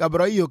tik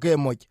abro yu ke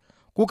moch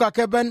ku ka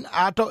ke ben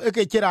ato e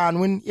ke chiran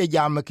win ye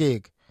jam ke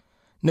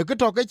ne ke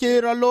to ke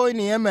chira loy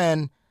ni yemen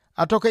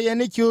ato ke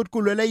yen chut ku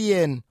le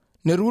yen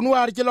ne run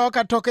war ti lo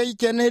ka to ke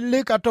chen le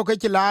ka to ke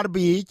lar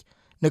bi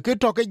ne ke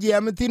to ke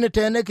jam tin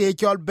tene ke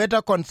chol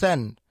better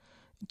consent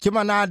ki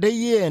mana de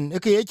yen e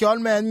ke chol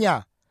men nya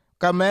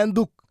ka men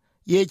duk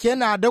ye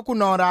chena de ku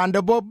no rande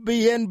bob bi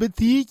yen bi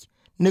ti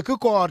ne ke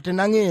kor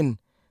tinangin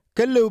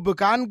ke lu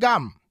bukan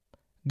gam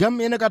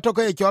gam ene ka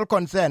toke e chol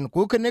consent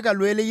ku kene ka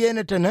lwele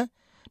yene tene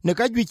ne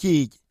ka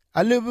jwichi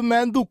ale bi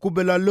men du ku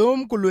bela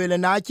lom ku lwele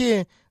na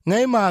chi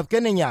ngai ma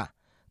kene nya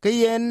ke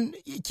yen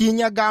chi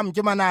nya gam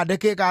chi manade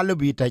ke ka le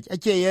bi ta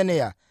che yene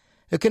ya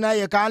e kina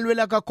ye ka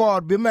lwele ka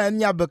kor bi men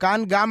nya be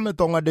kan gam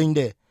to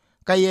ngadinde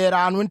ka ye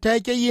ran un te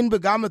ke yin be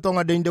gam to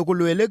ngadinde ku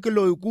lwele ke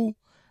loy ku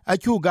a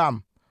chu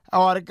gam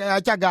or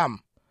a cha gam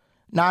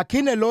na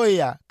kine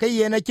loya ke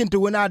yene chin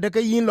tu na de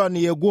ke yin lo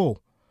ni ego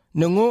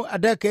nungu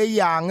ade ke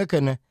yang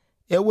kene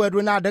e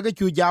wedu na de ke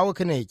chu jaw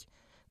kene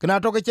kana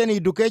to ke chen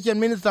education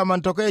minister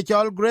man to ke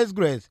chol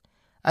grace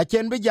a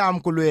chen be jam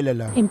ku lele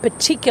la. In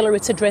particular,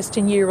 it's addressed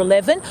in Year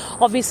 11.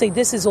 Obviously,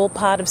 this is all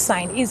part of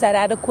saying, is that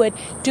adequate?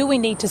 Do we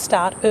need to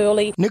start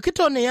early?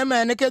 Nikito ne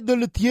yema ne ke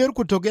dul tier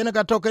ku to ke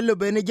ka to ke le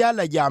be ne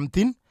jala jam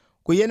tin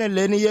ku yene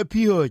le ne ye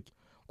pihoj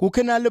ku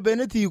kena le be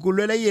ne ti ku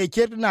lele ye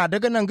chet na de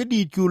ke nan ke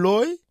di chu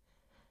loy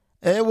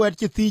e wet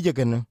chi ti je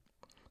kene.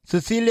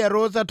 Cecilia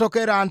Rosa to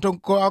ke ran to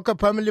ko ka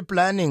family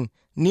planning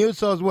New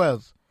South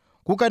Wales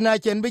ku kana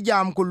chen be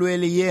jam ku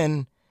lele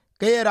yen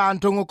ke ran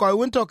to ko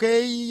won to ke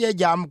ye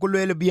jam ku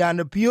lele bian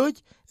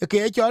pioj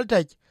ke chol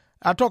tach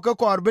atoke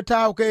kor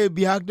bitaw ke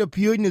biak de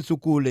pioj ni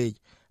sukule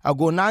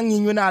ago na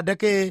ngi na de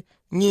ke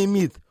ni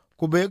mit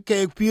ku be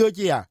ke pioj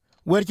ya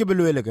wer ke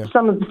belwele ke.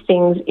 Some of the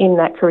things in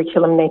that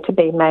curriculum need to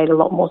be made a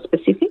lot more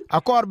specific.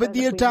 Akor be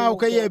dil taw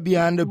ke ye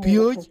bian de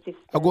pioj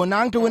ago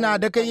nang to na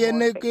de ke ye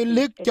ne ke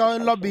lik cho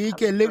lobby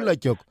ke lik la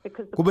chok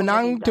ku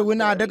benang to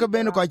na de ke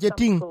ben ko che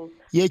ting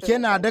ye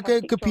chena de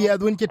ke pia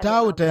dun che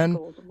taw ten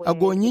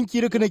ago nyin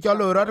chire ke ne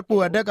cholo rar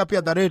ku de ka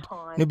pia daret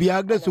ni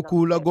biak de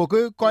sukula ago ke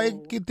ko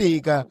ki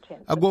ti ka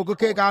ago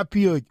ke ka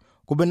pioj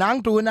ku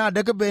benang to na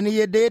de ke ben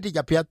ye de ti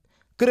ja pia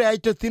kre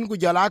to tin ku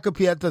jala ke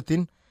pia to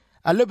tin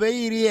ale be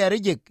iri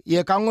erjek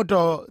ye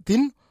kangoto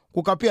tin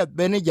ku ka pia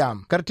ben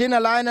jam kartina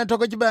laina to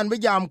ke ben be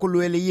jam ku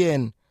le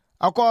yen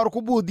akor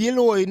ku bu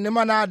loy ne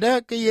manade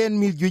ke yen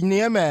mi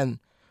june men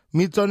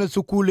mi ton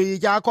sukuli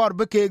ja kor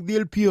be ke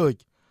dil pioj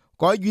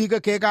ko gi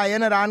ke ka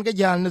yen ran ke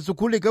jan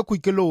sukuli ke ku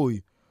ke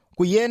loy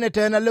ku yen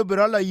ten ale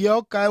bro la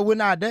yo ka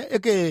winade e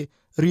ke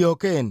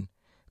rioken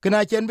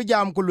kna chen be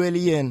jam ku le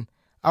yen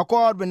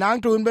akor be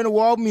nang tun ben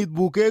wo mi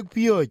bu ke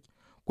pioj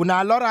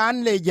kuna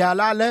loran le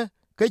jalale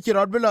ke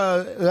chirot be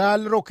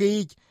al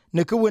roki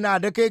ne ku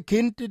winade ke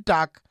kin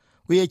tak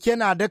ku ye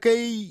chena de ke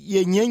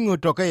ye nyengu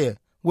to ke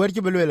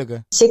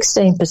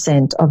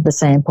 16% of the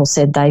sample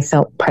said they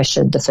felt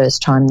pressured the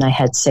first time they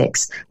had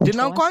sex.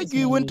 Dinan ko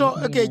gi wento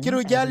ke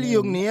chiru jali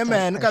yung ni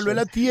men ka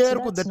lela tier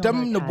ku the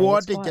tem no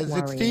bote ke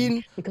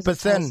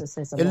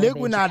 16%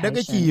 eleguna de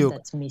ke chiyo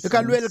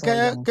ka lel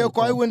ke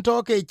ko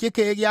wento ke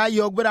ke ya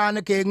yok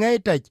bran ke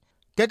ngeta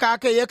ke ka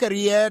ke ye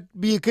kriet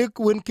bi ke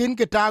kun kin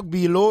ke tak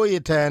bi lo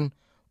iten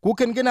ku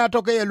kin gina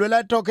to ke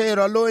lela to ke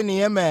ro lo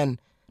ni men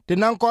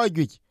dinan ko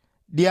gi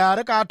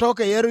diare ka to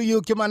ke yeru yu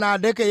ki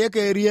manade ke ye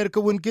ke rier ku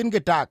kin ke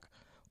tak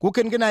ku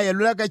kin gina ye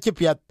lula ka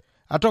chipiat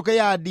atoke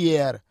ya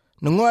dier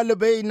ngol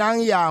be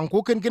nang yang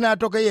ku kin gina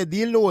to ke ye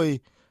diloy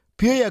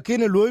pie ye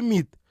kin loy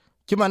mit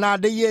ki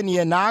manade ye ni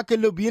na ke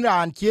lubin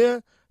an che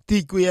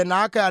ti ku ye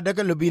na ka de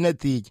ke lubin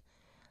ti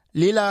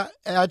lila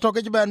atoke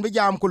ben be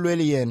jam ku le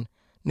yen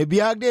ne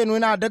biag de nu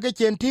na de ke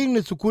chen ting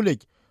ni sukule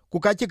ku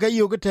ka ke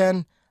yu ke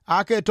ten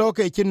ake to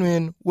ke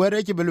chinwen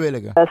were ke belwele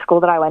ga. The school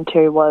that I went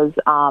to was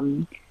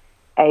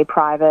a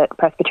private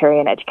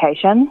Presbyterian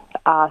education.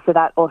 So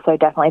that also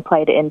definitely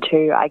played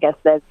into, I guess,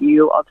 their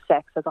view of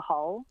sex as a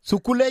whole.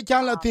 Sukule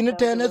chala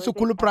tinitene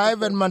sukulu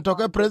private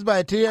mantoke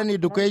Presbyterian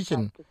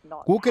education.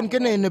 Kuken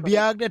kene ne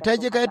biag de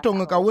taje ka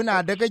tonga ka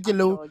wina de ka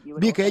jilu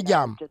bi ke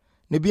jam.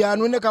 Ne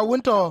bianu ne ka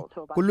winto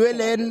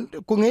kulwelen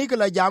kungi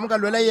kala jam ka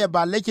lwele ye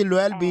balle ki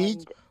lwel bi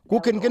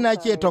kuken kene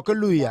che toke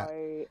luya.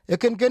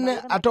 Eken kene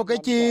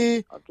atoke chi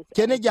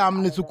kene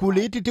jam ni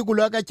sukuli titi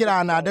kula ka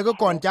chirana de ka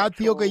koncha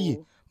tiyo ka yi.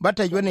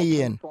 Bata yone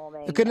yen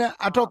kene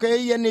atoke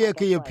yen ye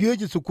ke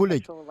pioji sukule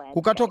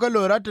ku katoke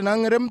lora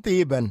tinang rem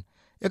tiben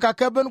e ka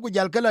keben ku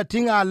jal kala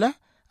tingala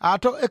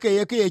ato e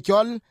ke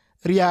chol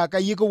ria ka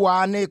yiku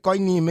wane ko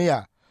ni me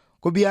ya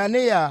ku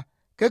biane ya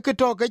ke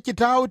kitoke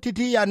kitau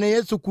titi ya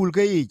ne sukul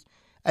ke yi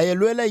ay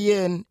lwela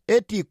yen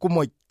eti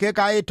kumo ke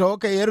ka ito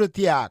ke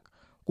yerutiak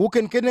ku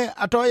kene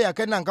ato ya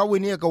kenan ka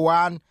wini ke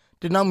wan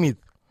tinamit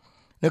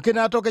ne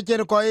kene atoke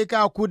chen ko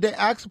ka ku de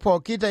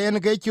expo kita yen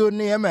ke chun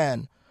ni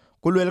yemen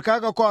kulwel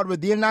kaka korbe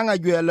dil nanga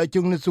jwela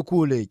chungni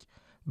sukule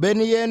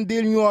ben yen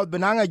dil nyuot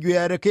benanga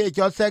jwere ke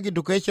cho sex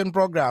education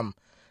program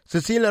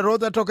Cecilia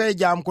Rosa toke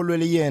jam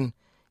kulwel yen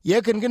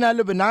yekin gina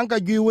le benanga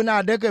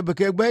jwina deke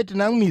beke bet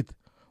nang mit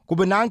ku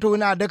benang to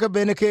na deke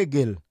ben ke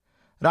gel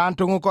ran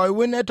to ko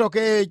wine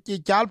toke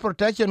child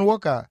protection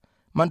worker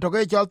man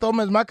toke cho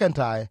Thomas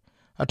McIntyre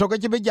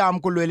atoke be jam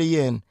kulwel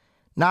yen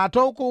na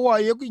to ko wo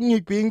ye nyi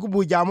pin ku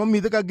bu jam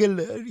mi ka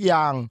gel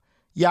yang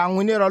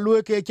wine ro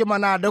lu ke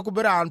mana de ku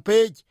bran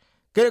page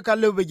ke ka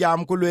lebe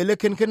jam ku lele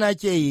ken kena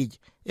cheij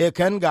e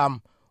ken gam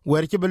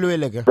wer ke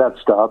belwele ke. That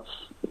starts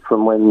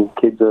from when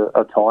kids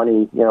are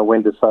tiny, you know,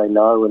 when to say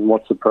no and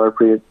what's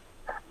appropriate.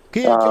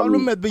 Ki cholu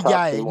met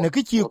bijay ne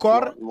ki chi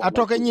kor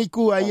atoke nyi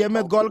ku aye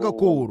met gol ka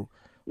kur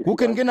ku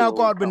ken gina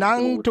kor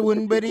benang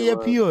tun beri e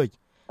pio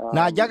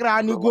na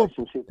jagra ni go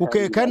ku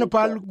ke kan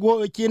pal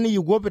go chen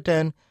yu go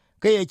beten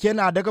ke ye chen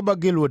ade ka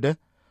bagilude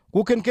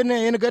ku ken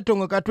en ga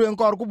tunga ka tuen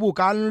kor ku bu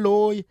kan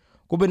loy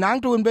ku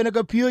benang tun bene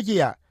ka pio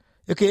ya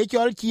e ke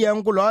chol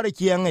chieng ku lore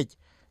chieng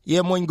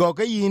ye mon go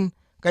ke yin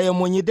ka ye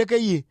mon de ke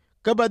yi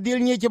ka badil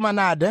ni chi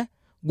manade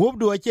gob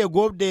do che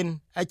gob den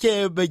a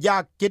che be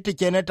jak kiti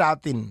chene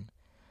tatin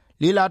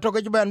lila to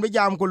ke ben be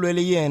jam ku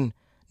le yen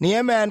ni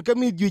emen ke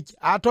mi ju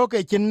a to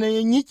ke chin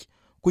ni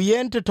ku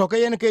yen to ke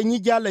yen ke ni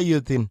jala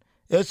yutin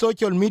e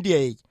social media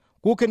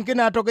ku ken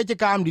kina to ke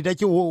kam di da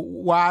chi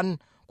wan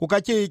ku ka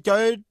chi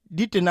choy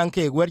dit nan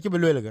ke wer chi be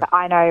le ga.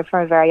 I know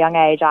from a very young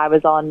age I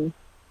was on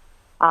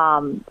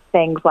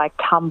things like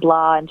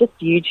Tumblr and just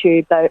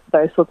YouTube,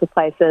 those sorts of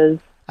places.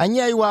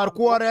 Anya war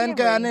kuoren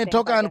ka ne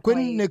tokan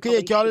kun ne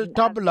ke chol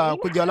Tumblr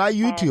ku jola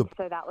YouTube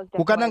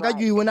ku kana ka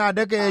ju wona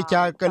de ke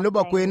cha ka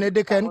luba ku ne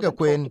de ken ka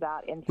kwen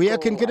ku ye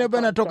kin kine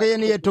bana to ke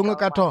ne tunga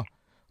ka to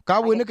ka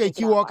woni ke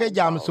chi wo ke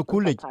jam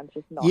sukule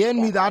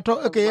yen mi da to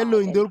ke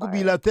lo indol ku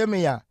bila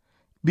temya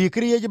bi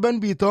kriye ban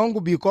bi tong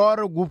ku bi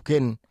kor gup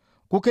ken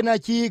ku kina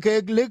chi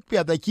ke lik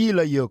pya da chi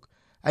la yok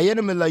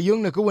ayen me la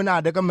yung ne ku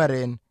wona de ka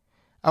maren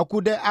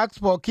akude ask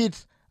for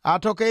kids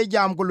ato ke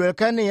jam ku le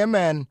ken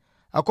yemen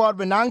akor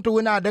benang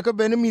tu na de ke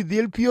ben mi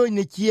dil pio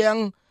ni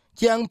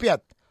chieng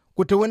pet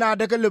ku tu na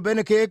de ke le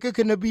ben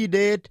ke ne bi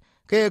det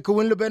ke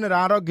ku le ben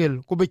ra rogel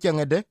ku bi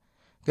chengede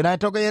kana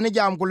to ke ne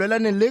jam ku le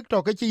ne lik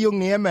to ke chi yung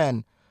ni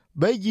yemen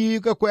be ji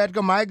ke kwet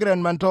ke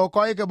migrant man to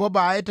ko ke bo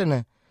baetene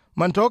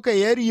man to ke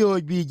yerio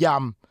bi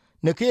jam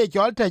ne ke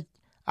chol te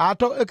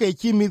ato ke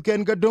chi mi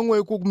ken ke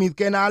dongwe ku mi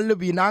ken al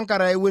bi nan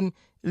kare win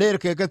ler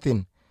ke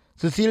tin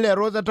Cecilia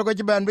Rosa to ke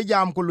ben bi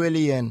jam ku le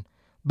yen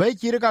be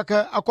chir ka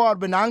ke akor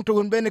benang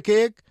tun ben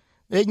ke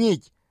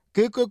enyich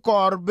ke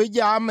kor be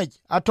jamach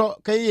ato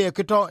ke ye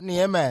kito ni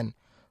yemen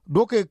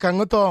do ke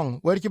kangtong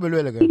wer chi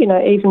belwele you know,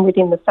 even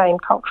within the same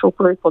cultural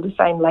group or the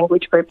same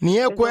language group ni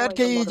e kwet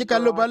ke yi ka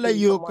lu bala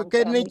yu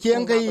ke ni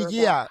chen ke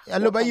yi ya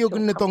alu ba yu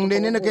ni tong de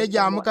ne ke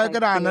jam ka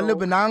grana lu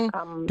benang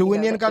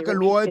tun yen ka ke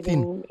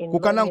luotin ku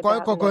kanan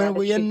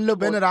ko yen lu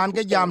ben ran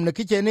ke jam ne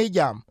ki chen ni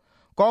jam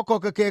ko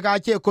ke ka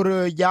che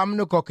kur jam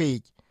no ko ke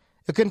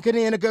ken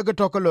yen ke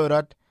to ko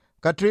lorat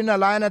Katrina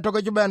Laina to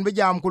ke ben bi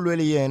jam ku le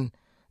yen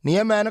ni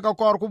yemen ka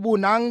kor ku bu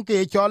nang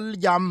ke chol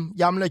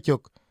jam le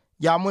chuk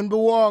jamun bu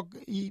wo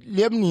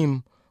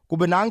lemnim ku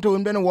benang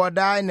tun ben wo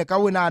dai ne ka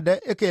wina de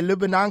ke le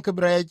benang ke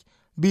brej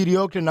bi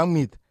riok te nang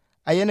mit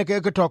ayene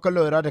ke to ko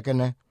lo ra de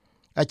kene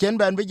a chen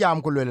ben bi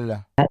jam ku le la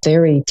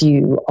very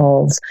few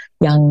of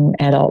young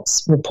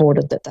adults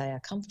reported that they are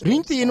comfortable.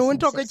 Rinti nu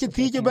to ke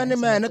ti je ben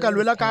men ka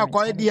le ka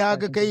ko dia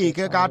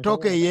ke ka to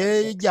ke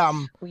ye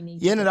jam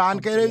yen ran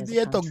ke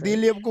ye tok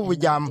dilep ku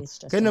jam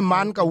ken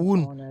man ka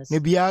un ne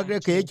biag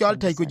ke chol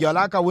te ku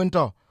jala ka win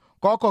to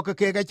ko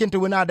ke chen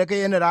tu na de ke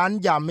yen ran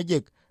jam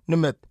mijik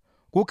nimet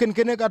ku ken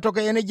ka to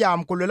ke yen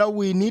jam ku le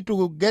we need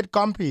to get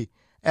comfy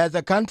as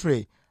a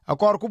country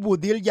akor ku bu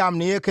dil jam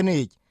ne ke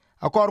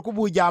akor ku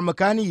bu jam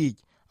kan yi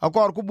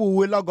akor ku bu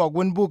wila go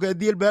gun bu ke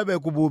dil bebe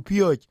ku bu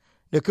pioch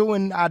de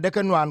kun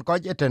adekanwan ko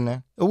etene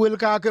wil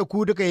ka ke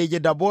ku de ke je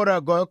dabora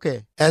go ke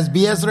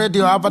SBS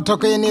radio ava to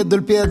ke ne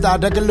dul pie da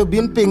de lu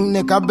bin ping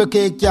ne ka be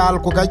ke kyal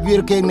ku ka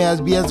gwir ke ne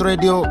SBS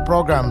radio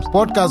programs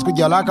podcast ku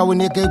jala ka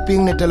woni ke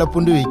ping ne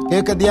telepundu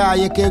ke ke dia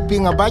ye ke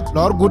ping abach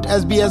lor gut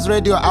SBS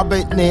radio abe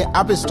ne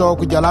app store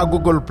ku jala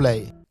Google Play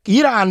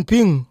Iran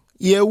ping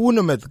ye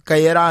wunumet ka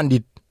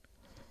yerandit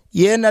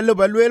yen alu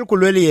balwel ku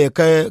le ye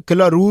ke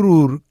la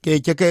rurur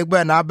ke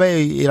ba na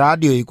be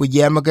radio ku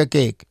jema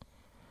ke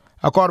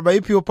akor ba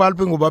ipiu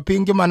palping ba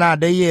ping mana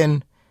de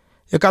yen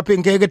e ka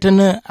ping ke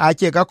tene a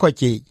che ka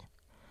kochi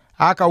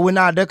aka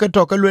wina de ke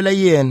to ke le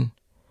yen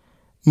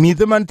mi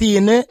de man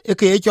tine e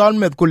ke chon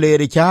met ku le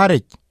ri chare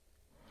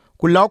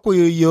ku la ku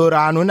yo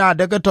ranu na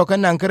de ke to ke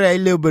nan kre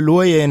le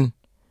belo yen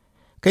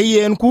ke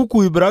yen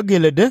ku bra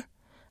gele de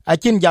a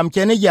chin jam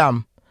chene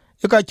jam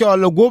e ka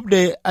chol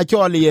gubde a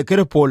chol ye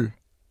krepol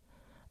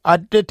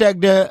at tek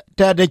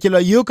de chila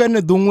yu ken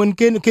dungun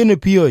ken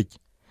pioj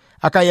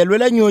aka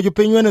yelwela nyoju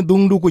pinwen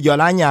dundu ku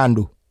jola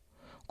nyandu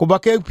ku ba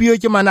ke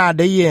pioj mana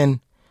de yen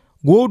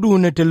godu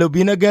ne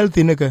telebina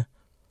geltine ke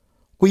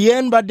ku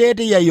yen ba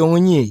de ya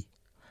yonyi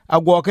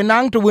agwo ke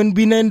nang to wen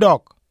binen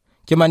dok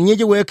ke man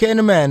nyeje we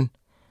ken men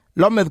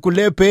lomet ku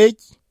le pej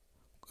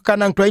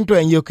kanang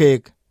twen yu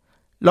kek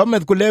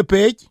lomet ku le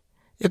pej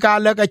e ka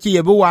le ka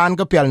chi bu wan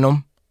ka pelnom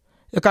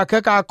e ka ke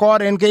ka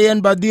koren ke yen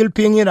badil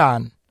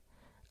pingiran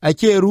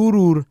ache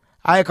rurur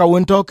ay ka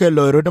wonto ke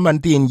loro de man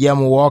tin jam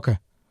woke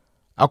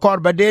akor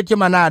badet che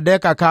manade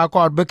ka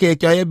kor be ke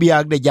ke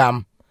biag de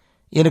jam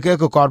yin ke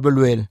ko kor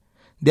belwel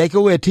de ke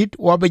wetit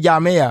wo be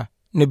jam ya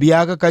ne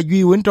biag ka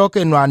gi wonto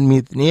ke nan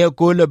mit ne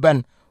ko le ban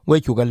we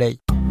chugale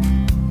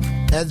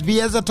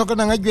SBS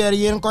atokana ngajwer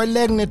yen ko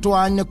leg ne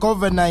twan ne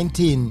COVID-19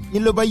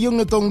 in lo bayung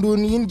ne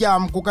tongdun yin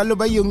jam ku ka lo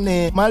bayung ne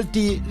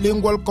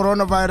multilingual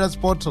coronavirus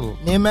portal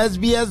ne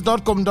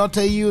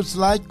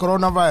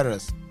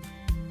sbs.com.au/coronavirus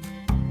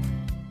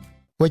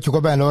we chuko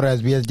ben lor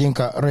SBS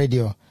Dinka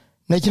radio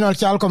National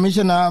Child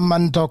Commissioner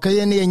man toke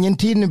ni nyin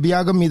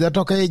biaga mi da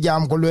toke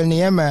jam ko le ni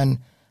Yemen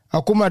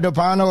akuma do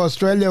pano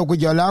Australia ku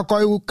jola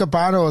ko ke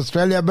pano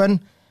Australia ben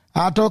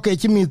atoke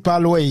chi mi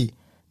palwei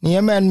ni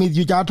Yemen mi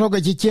ju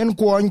atoke chi chen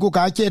ko ku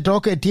ka che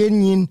toke tien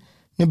nyin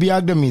ni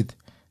biag de mit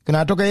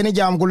kana toke ni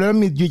jam ko le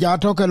mi ju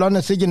atoke lo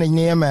na sijine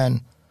ni Yemen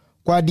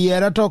kwa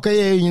diera toke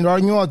e ro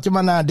nyo ti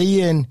mana de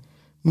yen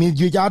mi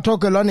ju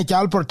atoke lo ni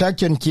child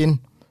protection kin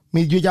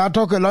mi ju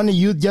atoke lo ni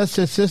youth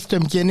justice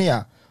system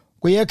kinia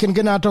ku ye kin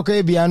gina to ke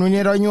bianu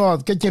ni ro nyot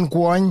ke kin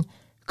kwon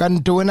kan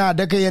to na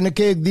de ke ne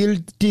ke dil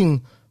ting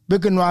be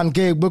kin wan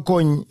ke be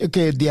kon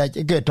ke dia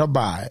ke to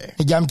ba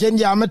jam chen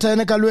jam te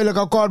ne ka le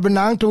ka kor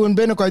benang to un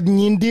ben ko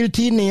nin dil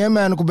ti ni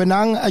Yemen ku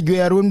benang a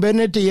gwerun ben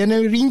te yen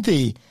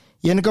rinti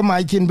yen ka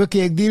mai tin be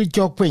ke dil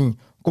chok pin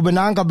ku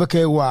benang ka be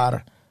ke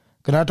war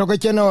kana to ke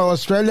chen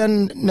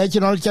Australian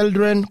National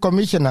Children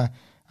Commissioner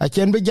a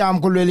chen be jam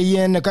ku le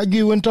yen ka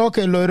gi un to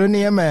ke lo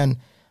ni Yemen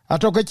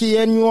atoka chi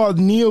en nyuod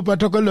niu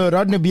patoka lo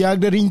rod ne biag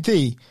de rinti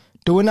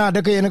to na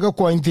de ke ne ko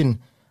pointin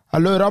a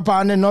lo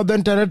ropa ne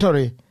Northern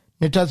Territory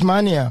ne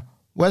Tasmania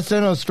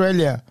Western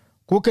Australia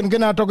ku ken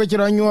gina toka chi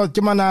nyuod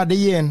ti mana de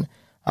yen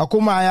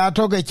akuma ya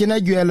toka chi na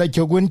gwelo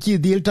chogun chi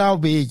dil taw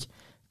bi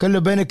ke le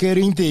bene ke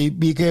rinti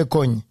bi ke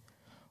kon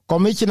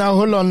Commissioner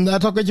Holon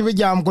atoka chi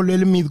jam ko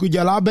le mi ku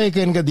jala be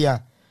ken ga dia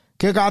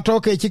ke ka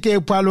toke chi ke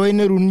palo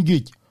ne run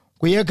gij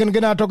ku ye ken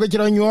gina toka chi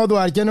nyuod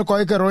war chen ko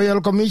ke Royal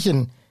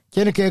Commission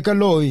chen ke ka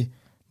loy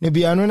ne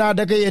bianu na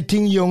da ke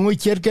ting yongu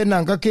cherke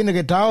nan ka kin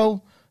ke taw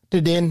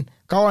te den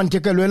ka wan te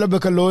ke le be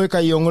ka loy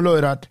ka yongu loy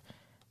rat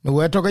ne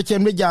weto ka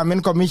chen be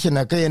jamen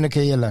commissioner ke ne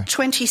ke yela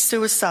 20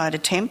 suicide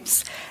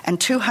attempts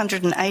and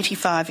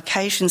 285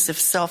 occasions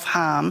of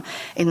self-harm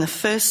in the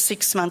first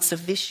 6 months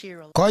of this year.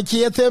 Ko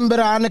chi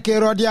tembran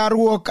ke rod ya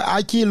ruok a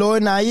ki loy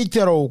na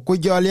itero ku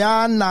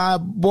jolian na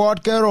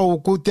bot ke ro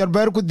ku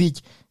terber ku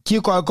dik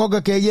ki ko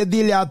ke ye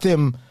dil ya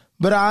tem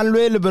bran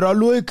le bro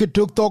loy ke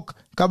tok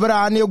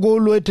kabran ye go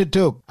lo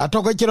tetok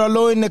atoka chiro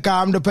lo ne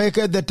kam de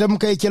peke de tem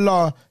ke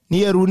chilo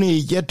ni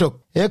runi jetok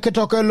e ke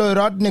toke lo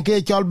rod ne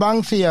ke chol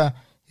bangsia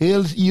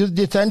Hills Youth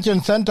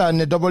Detention Center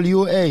ne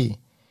WA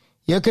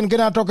ye ken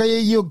gina toke ye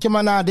yuk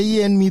chimana de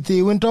yen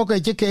miti win toke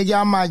chike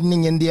ya maj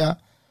ni India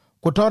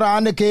kutora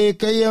ane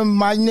ke ye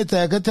maj ni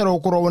te ke tero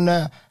kurone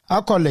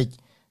a college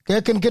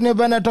ke ken kene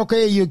bana toke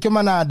ye yuk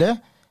chimana de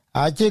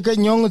a chike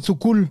nyong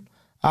sukul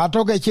a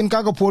toke chin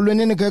ka ko polo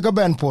ne ke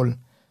ben pol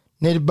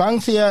ne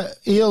bangsia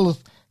Hills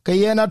ke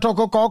yena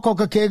toko ko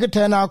ke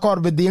tena kor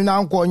bedil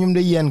na ko nyum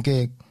de yen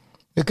ke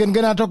ken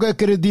gena toko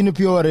kredin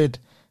pioret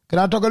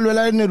kana toko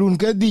le ne run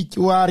ke dik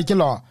war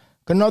kilo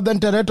ke Northern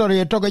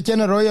Territory toko chen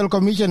Royal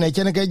Commission e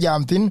chen ke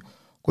jamtin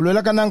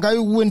kulela kana kai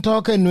win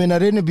toke no na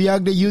ren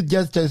biag de youth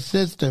justice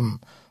system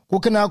ku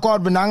kana kor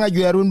benanga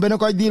gwerun ben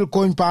ko dil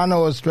kon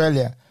pano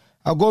Australia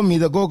ago mi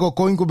de go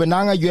kon ku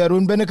benanga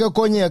gwerun ben ke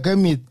konye ke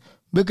mit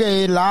be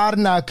ke lar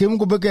na kim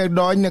ku be ke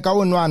do ne ka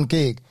won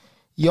ke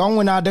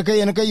yong na de ke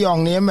yen ke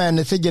yong ne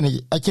men se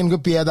jeni a chen ke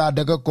pie da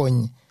de ko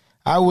kon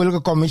a wil ko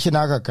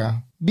commissioner ka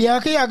bia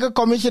ke ya ke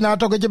commissioner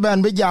to ke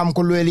ban be jam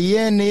ku le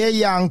yen ye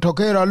yang to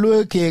ke ro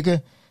lu ke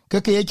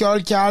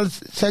chol child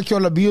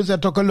sexual abuse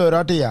to ke lo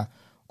ratia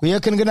ku ye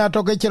ken gina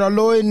to ke ro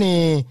lo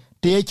ni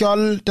te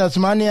chol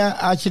Tasmania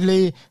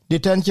actually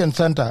detention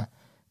center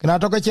kana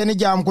to ke chen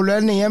jam ku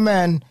le ni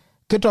yemen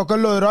ke to ke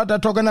lo rata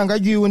to ke na ga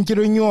ji un chi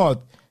nyot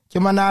ke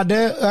manade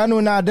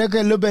anu na de ke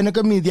lu ben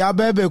ke mi dia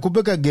bebe ku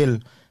be ke gel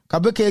ka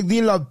be ke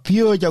di lo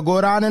pio ja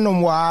gorane no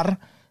war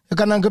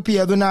kana ke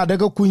pie do na de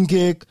ko kun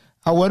ke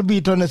a war bi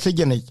to ne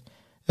sejene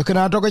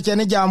kana to ke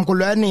chen jam ku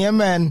le ni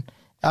yemen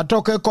a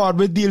to ke kor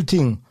be dil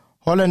ting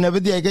hola ne be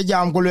de ke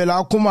jam ku le la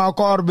kuma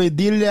kor be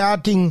dil ya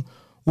ting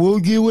wo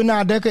gi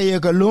wona de ke ye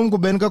ka lum ku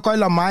ben ke ko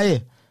la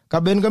mai ka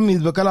ben ke mi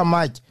be kala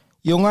mach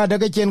yo nga de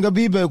ke chen ga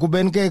bi be ku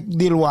ben ke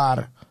dil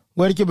war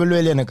wer ke be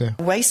le ne ke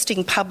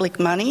wasting public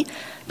money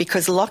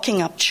because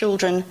locking up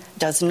children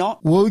does not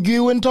wo gi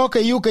won to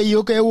ke yu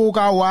ke wo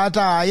ka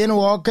wata yen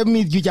wo ke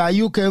mi ju ja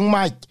yu ke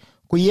mach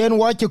ku yen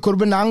wo ke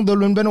kurbenang do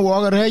lun ben wo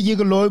re yi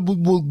lo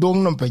bu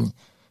dong no pen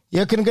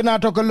ye ken na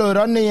to ke lo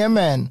ran ni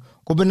yemen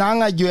ku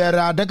benanga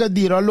jera de ke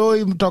diro lo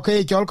to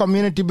ke chol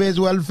community based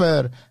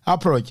welfare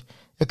approach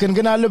ye ken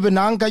na le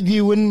benang ka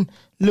gi won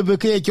le be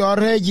ke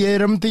chore je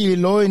ram ti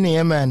lo ni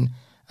yemen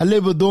ale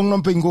bu dong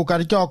no pen ku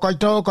kar to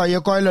ko ye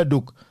ko la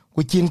duk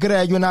ku chin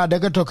kre ju na de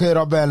ke to ke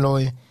ro ben lo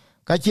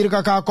ka chir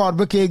ka kor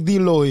be ke di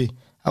lo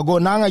ago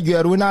nanga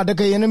jeru na de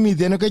ke yen mi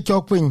de ne ke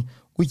chokpin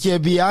ku che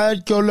bia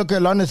chol ke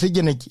lo ne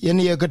sijene yen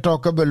ye ke to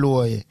ke be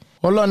lo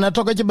Olo na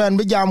to ke ben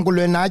bi jam ku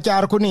le na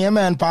char ku ni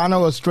yemen pa na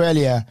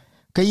Australia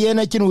ke yen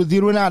e chin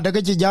uziru na de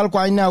ke jal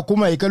kwa na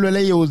kuma ke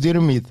le ye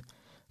uzir mit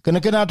ke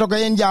na to ke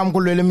yen jam ku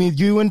le mi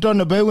ju won to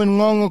ne be won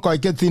ngong ko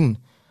ke tin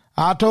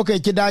a to ke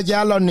ti da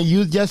jalo ni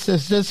youth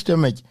justice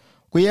system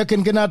ku ye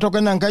ken na to ke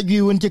nan ka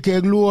ju won ti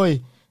ke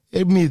luoi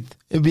e mit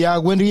e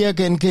bia gwen ye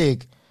ken ke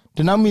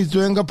tena mi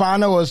zwenga pa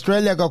na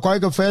Australia ka ko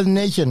ke First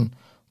Nation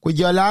ku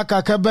jala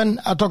ka ben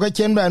a to ke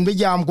chen ben bi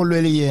jam ku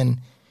le yen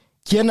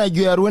Kiena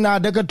juer wina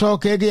deke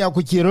toke ya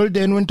kuchirul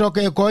den win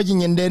toke ko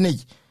jinyin denik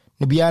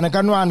ne biana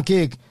kanwan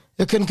kek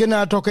e ken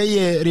kena to ke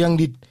ye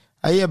riangdit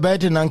aye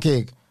bete nan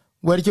kek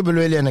werche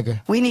belwele ne ke.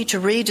 We need to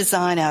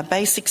redesign our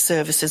basic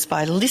services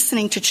by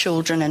listening to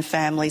children and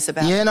families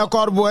about ye na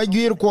kor bo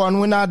agir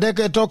kon wona de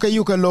ke to ke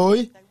yu ke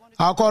loy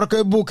a kor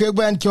ke bu ke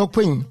ben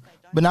chokpin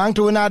benang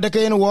tu na de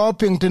ke en wo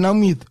ping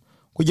tinamit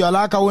ku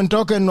jala ka won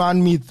to ke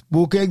nwan mit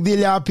bu ke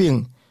dil ya ping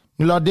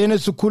ni lo dene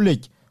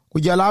sukulik ku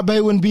jala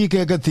bay won bi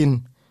ke gatin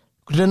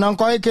ku nan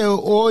ko ke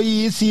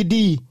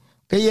OECD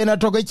ke ye na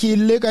to ke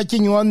chile ka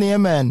chinyo ne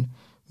men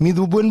mi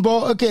du bun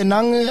bo ke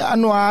nang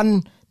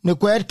anwan ne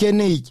kwet ke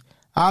ni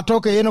a to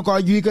ke en ko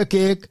ju ke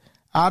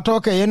a to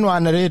ke en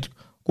wan ret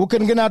ku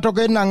ken gina to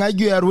ke na nga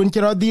gyer won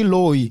tro di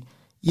loy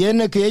ye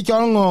ne ke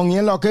chon ngong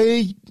ye lo ke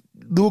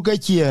du ke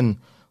chien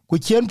ku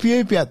chien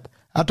pie pet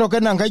a to ke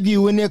na nga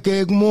ju ne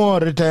ke mo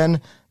reten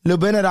le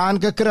ben ran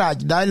ke kraj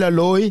dai la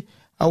loy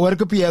a wer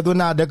ke pie du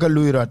na de ke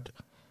luirat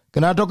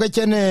kana to ke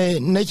chene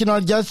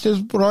National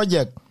Justice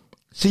Project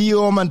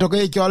CEO man to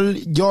ke chol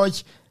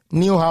George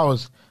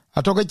Newhouse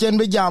a to ke chen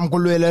be jam ku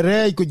le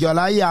re ku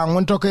jola yang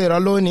won to ke ro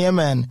lo ni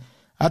men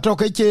a to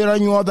ke chera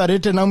nyo da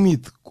rete na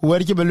mit ku wer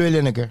ke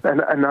belwele ne ke.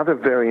 Another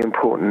very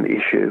important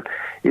issue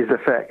is the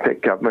fact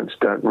that governments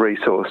don't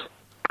resource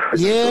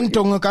yen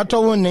tonga ka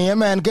to ne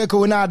men ke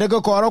ku na de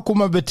ko ro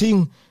kuma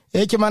beting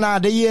e ke mana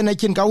de yen e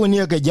kin ka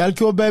woni ke jal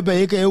cho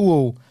bebe ke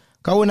wo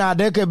ka una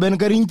de ke ben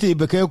garinti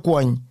be ke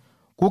kwon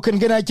ku ken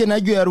gena chen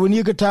ajuer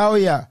woni ke taw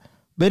ya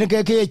ben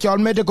ke chol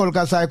medical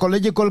ka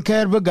psychological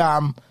care be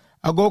gam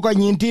ago ka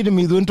nyinti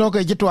mi dun to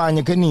ke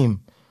jitwanye ke nim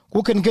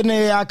ku ken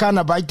ya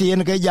kana ba ti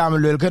en ke jam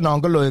lel ke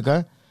non ko loy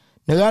ka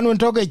ne ganun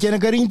to ke chen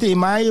garinti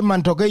mai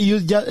man to ke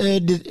use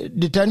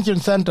detention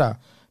center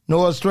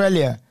no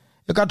Australia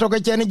ka to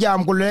ke chen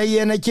jam ku le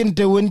yen chin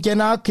te won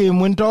chen a ke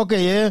mun to ke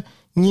ye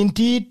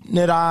nyinti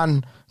ne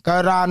ran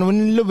ka ran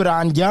un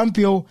lubran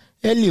jampio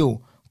eliu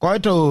ko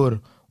tor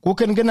ku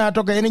ken gena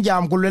to ke ni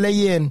jam ku le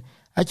yen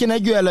a chen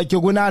ajuela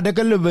chuguna de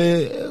ke lebe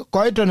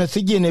ko to ne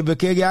sigine be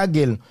ke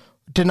agel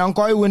tenan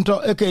ko won to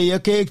ke ye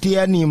ke ti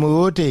ani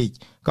mote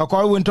ka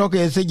ko won to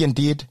ke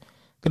sigentit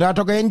kada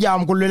to ke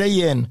jam ku le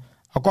yen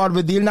akor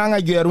be dil na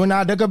ajuer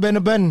una de ke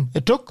ben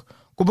etuk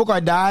ku bu ko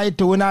dai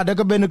to una de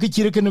ke ben ki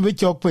chir ke ne be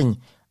chokpin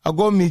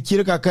ago mi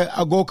chir ka ke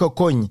ago ka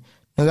kon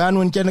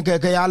ganun chen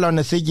ke yalo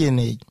ne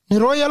sigine ni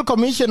Royal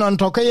Commission on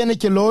to ke ne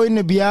ke loy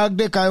ne biag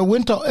de ka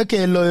won to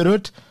ke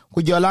loyrut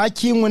ku jola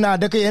chi nguna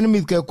de ke en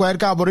mit ke kwer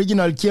ka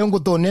original chen ku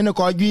to ne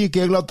ko gi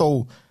ke lo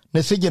to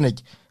ne sigine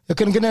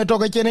ken gene to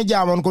ke ne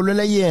jamon ku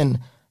le yen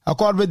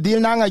akor be dil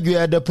na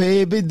ngaju de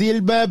pe be dil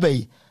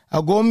bebe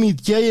ago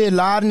mit che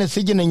lar ne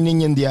sigine ni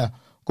ndia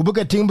ku bu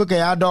ke ting bu ke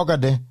ya doga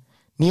de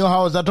New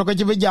House to ke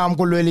be jam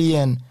ku le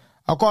yen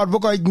akor bu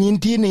ko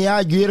nyinti ne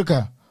ya gwirka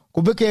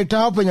ku be ke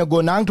ta pe go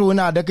nang tu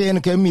na de ke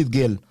en ke mit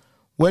gel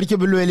wer ke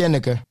be le ne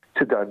ke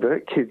to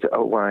divert kids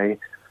away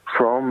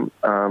from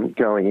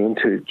going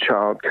into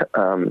child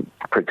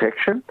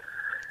protection.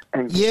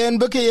 Yen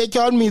beke ye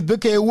chol mit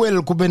beke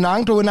wel ku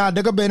benang to na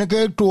de ben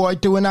ke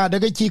to na de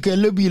chi ke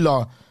le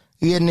bilo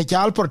yen ni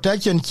child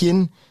protection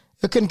chin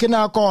ken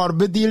kena kor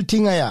be dil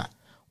tinga ya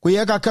ku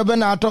ye ka ka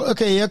bena to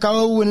ke ye ka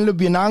won le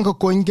binang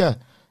ko nge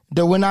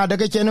de wona de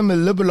ke chen me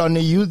le bilo ni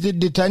use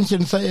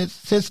detention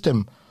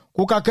system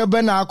ku ka ke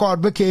bena kor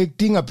beke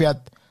tinga pet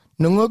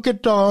no ke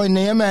to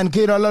ne men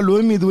ke ro la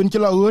lu mi dun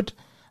chlo ut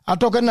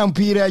atoke nang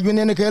pire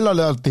yune ke lo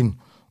tin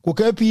ku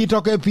ke pi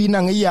to ke pi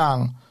nang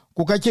yang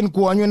ku ka chin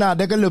ku nyuna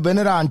de ke le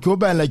beneran chu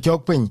ben le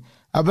chokpin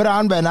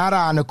abran ben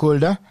aran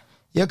kulda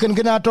ye ken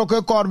gina to ke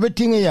korbe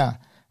tinga ya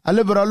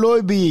ale bro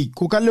loy bi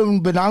ku ka le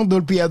benang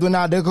dul pi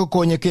aduna de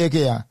ko nye ke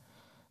ya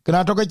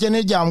kana to ke chen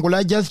jam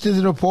gula Justice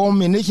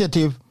Reform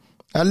Initiative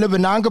ale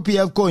benang ke pi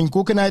ko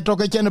ku kana to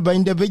ke chen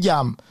ben de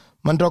jam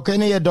man to ke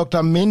ne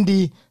Dr.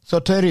 Mindy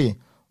Soteri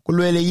ku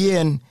le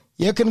yen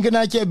ye ken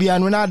gina che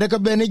bian na de ke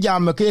ben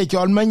jam ke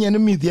chol men ne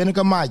mi den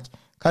ka mach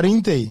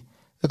karinte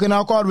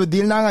kana kor be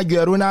dil na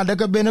ageru na de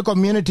ke ben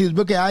communities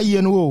be ke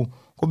ayen wo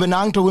ku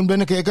benang to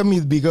ben ke ke mi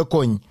bi ke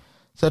kon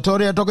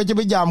Satoria to ke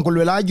be jam ku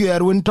la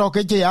ageru to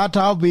ke ya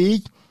ta bi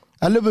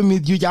ale be mi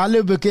ju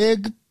ale be ke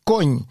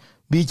kon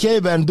bi che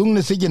ben dung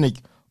ne sigenik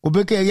ku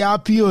be ke ya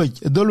pio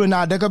dolu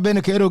na de ke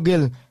ben ke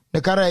rogel de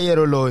kara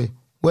yero loy.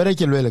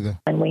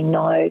 And we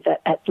know that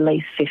at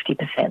least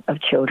 50% of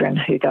children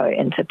who go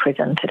into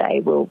prison today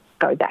will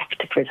go back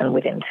to prison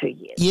within 2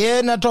 years.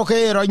 Yeah, na toke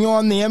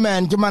ranyon ni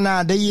man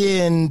jumana de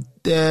yen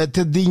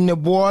te dinne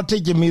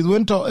bote jemi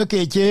wento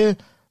ekeche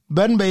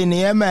ben be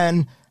ni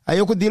man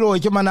ayoku dilo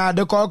jumana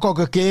de ko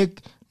ke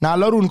na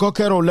lorun ko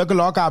kero le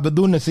ko ka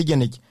bedun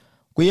sigenik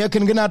ku ye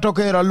kin gina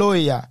toke ro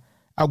loya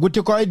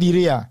aguti ko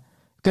diria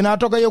kina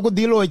toke yoku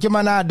dilo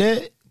jumana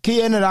de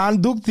kien ran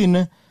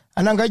duktin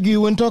ananga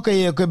giwon to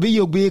ke bi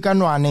yo bi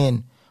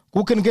kanwanen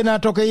ku ken gena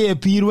to ke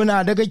piru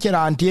na de ke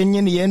ran tien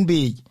yen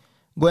bi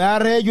go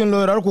are jun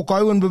lo rar ku ko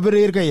un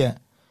bi ke ye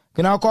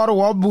kina kor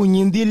wo bu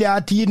nyin di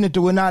la ti ne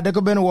to na de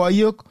ke ben wo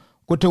yok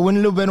ku to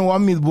un lu ben wo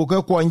mi bu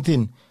ke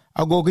kwontin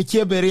ago ke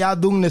che ber ya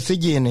dung ne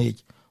sigene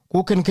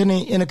ku ken ken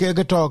en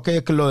ke to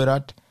ke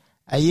klorat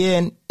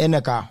ayen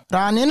eneka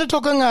ran in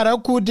to ngara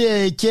could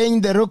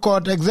change the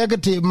record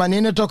executive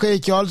manine to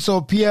ke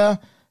also Pierre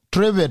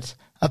Trevet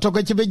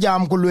atoke chibe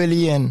jam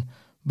kulwelien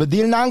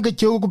bedil nang ke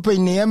chu ku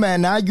pin ne me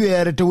na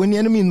gwer to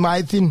win min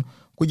maitin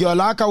ku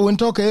jola ka won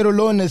to ke ro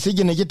lo ne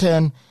sigine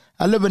jiten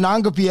ale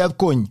benang ke Pierre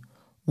kun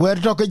wer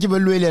to ke chibe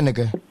lwelien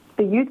ke.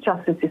 The youth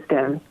justice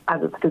system,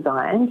 as it's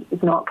designed,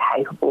 is not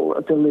capable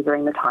of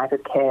delivering the type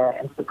of care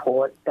and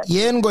support that...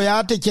 Yen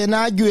goyate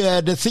chena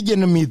gwe de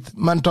sigin mit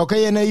man toke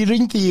yene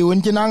irinti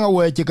unchina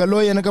we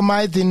chikalo yene ka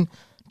maitin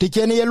ti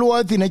chene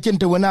yelwo tin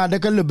chente wona de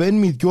ka leben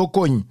mit kyo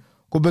kon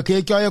ku be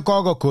ke kyo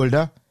ko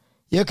kolda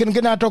yekin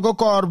gina to ko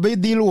kor be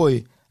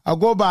dilwoy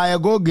ago ba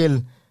ago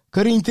gel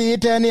krinti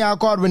teni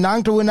akor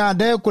binang to wona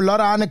de ku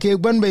lorane ke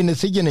ben be ne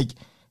siginik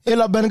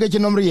ela ben ga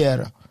chinom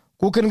rier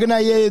ku kin gina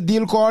ye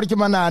dil kor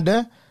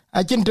chmanade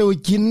achinte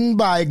ukin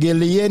ba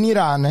gel yen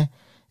irane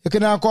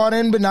ekena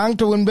koren benang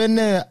to ben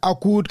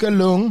akut ke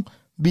long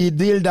bi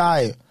dil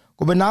dai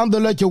ku benang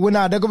dolo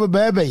chuna de ko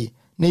bebe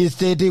ni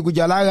state ku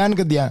jala gan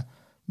ke dia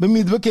be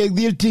mit be ke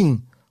dil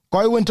ting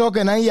koy won to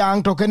ke na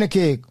yang to ke ne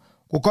ke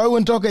ku koy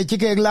won to ke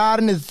ke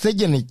lar ne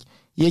sejenik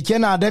ye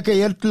chena de ke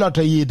yet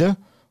lota yide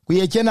ku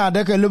ye chena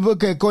de ke lu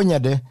ke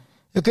konyade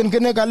eken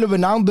kene ka lu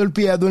benang dul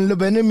pie dun lu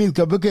ben mit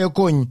ke be ke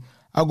kon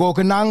ago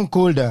kenang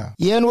kulda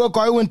yen we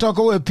koy won to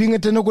ko we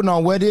pingete no ku no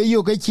we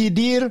yo ke chi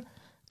dir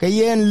ke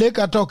yen le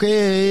ka to ke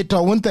to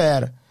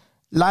unter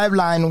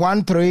liveline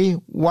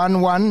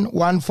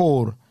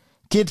 131114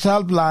 kids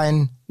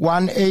helpline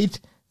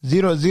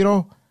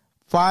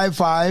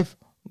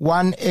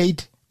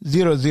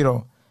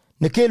 1800551800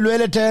 ne ke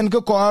lele ten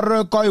ko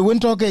kor koy won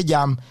to ke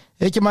jam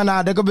e ti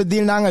manade ko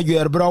bedil na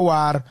ngayer bro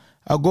war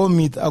ago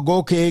mit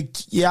ago ke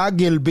ya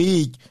gel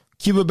bi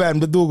ki be ben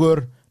dugor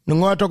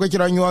ngoto ke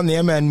chira nyon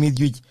ne men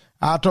midjuj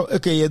ato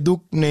ke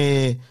yeduk ne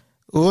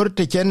or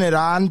te chen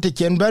ran te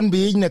chen ben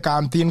bi ne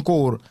kantin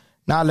kur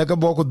na le ke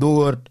boko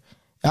dur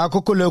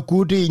ako le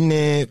kuti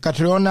ne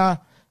Katrina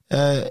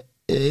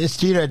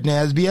stiret ne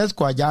SBS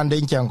kwa jande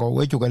nchango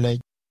we chukale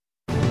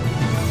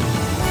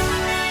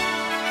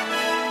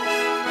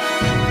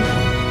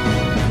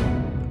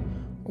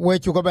we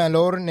chukaben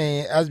lor ne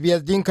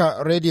SBS Dinka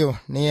radio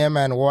ne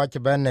men watch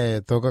ben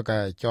to ka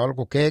chol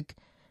ku kek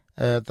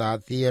ta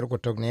thier ku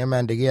tok ne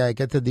men de ya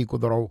ke di ku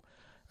dro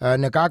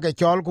ne ka ke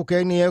chol ku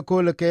ke ni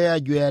ko le ke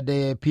ajwe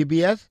de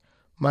PBS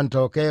man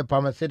to ke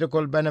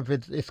pharmaceutical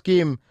benefit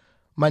scheme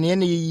man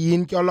yen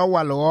yin cholo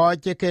wal o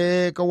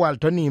ke ko wal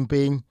to nim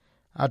pin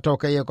ato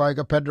ke ko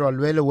ke federal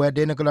we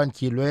de ne klon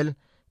chi wel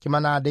ki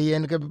mana de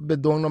yen ke be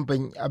dong nom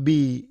pin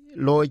abi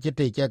lo ke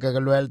te ke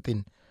wel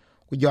tin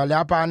ku jo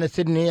la pa ne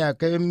Sydney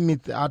ke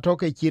mit ato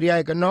ke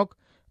chiria ke nok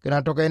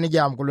kana to ke ni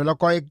jam ku lo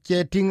ko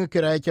ke ting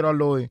ke ra chro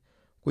loy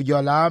ku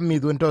jola mi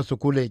dun to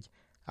sukule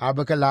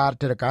abaka lar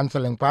ter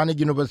counseling pani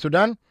Junuba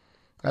Sudan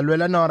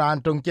kalwela no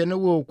ran tong chen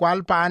wu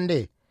kwal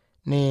pande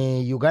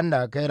ni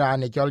Uganda ke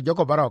ran chol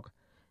joko barok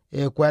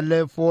e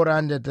kwale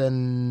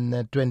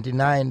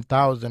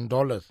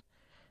 $429,000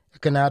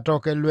 kana to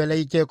ke lwela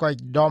ke ko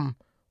dom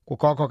ku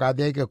ko ka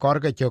de ke kor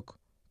ke chok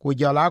ku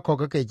jola ko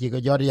ke chi ke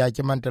jor ya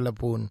chi man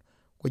telefon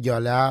ku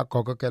jola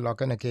ko ke lo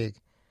ke ne ke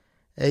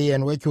e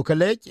yen we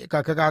chukale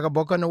ka ka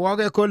boko no wo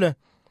ke kole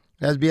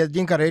SBS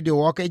Dinka radio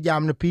woke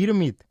jam ne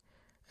pyramid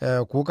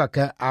ku ka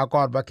ke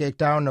akor ba ke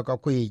town ko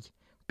ku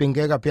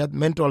pinge ga pet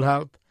mental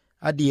health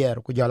adier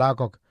ku jala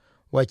ko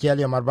wa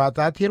chele marba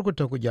ta thir ku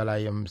to ku jala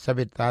yum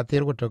sabit ta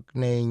thir ku to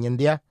ne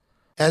India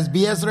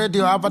SBS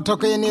radio apa to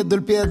ke ne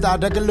dul pe da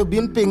da ke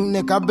lubin ping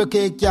ne ka be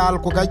ke kyal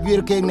ku ka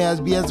gwir ke ne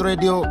SBS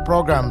radio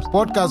programs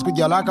podcast ku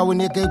jala ka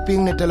woni ke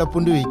ping ne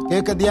telepundu ke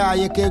ka dia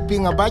ye ke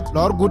ping abaj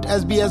lor good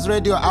SBS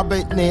radio abe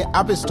ne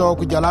app store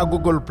ku jala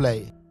Google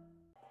Play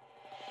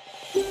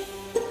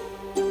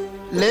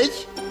lech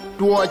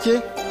tuoche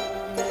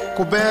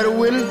ku ber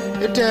wil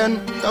eten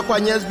ka kwa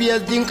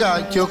SBS Dinka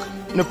chok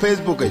no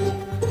Facebook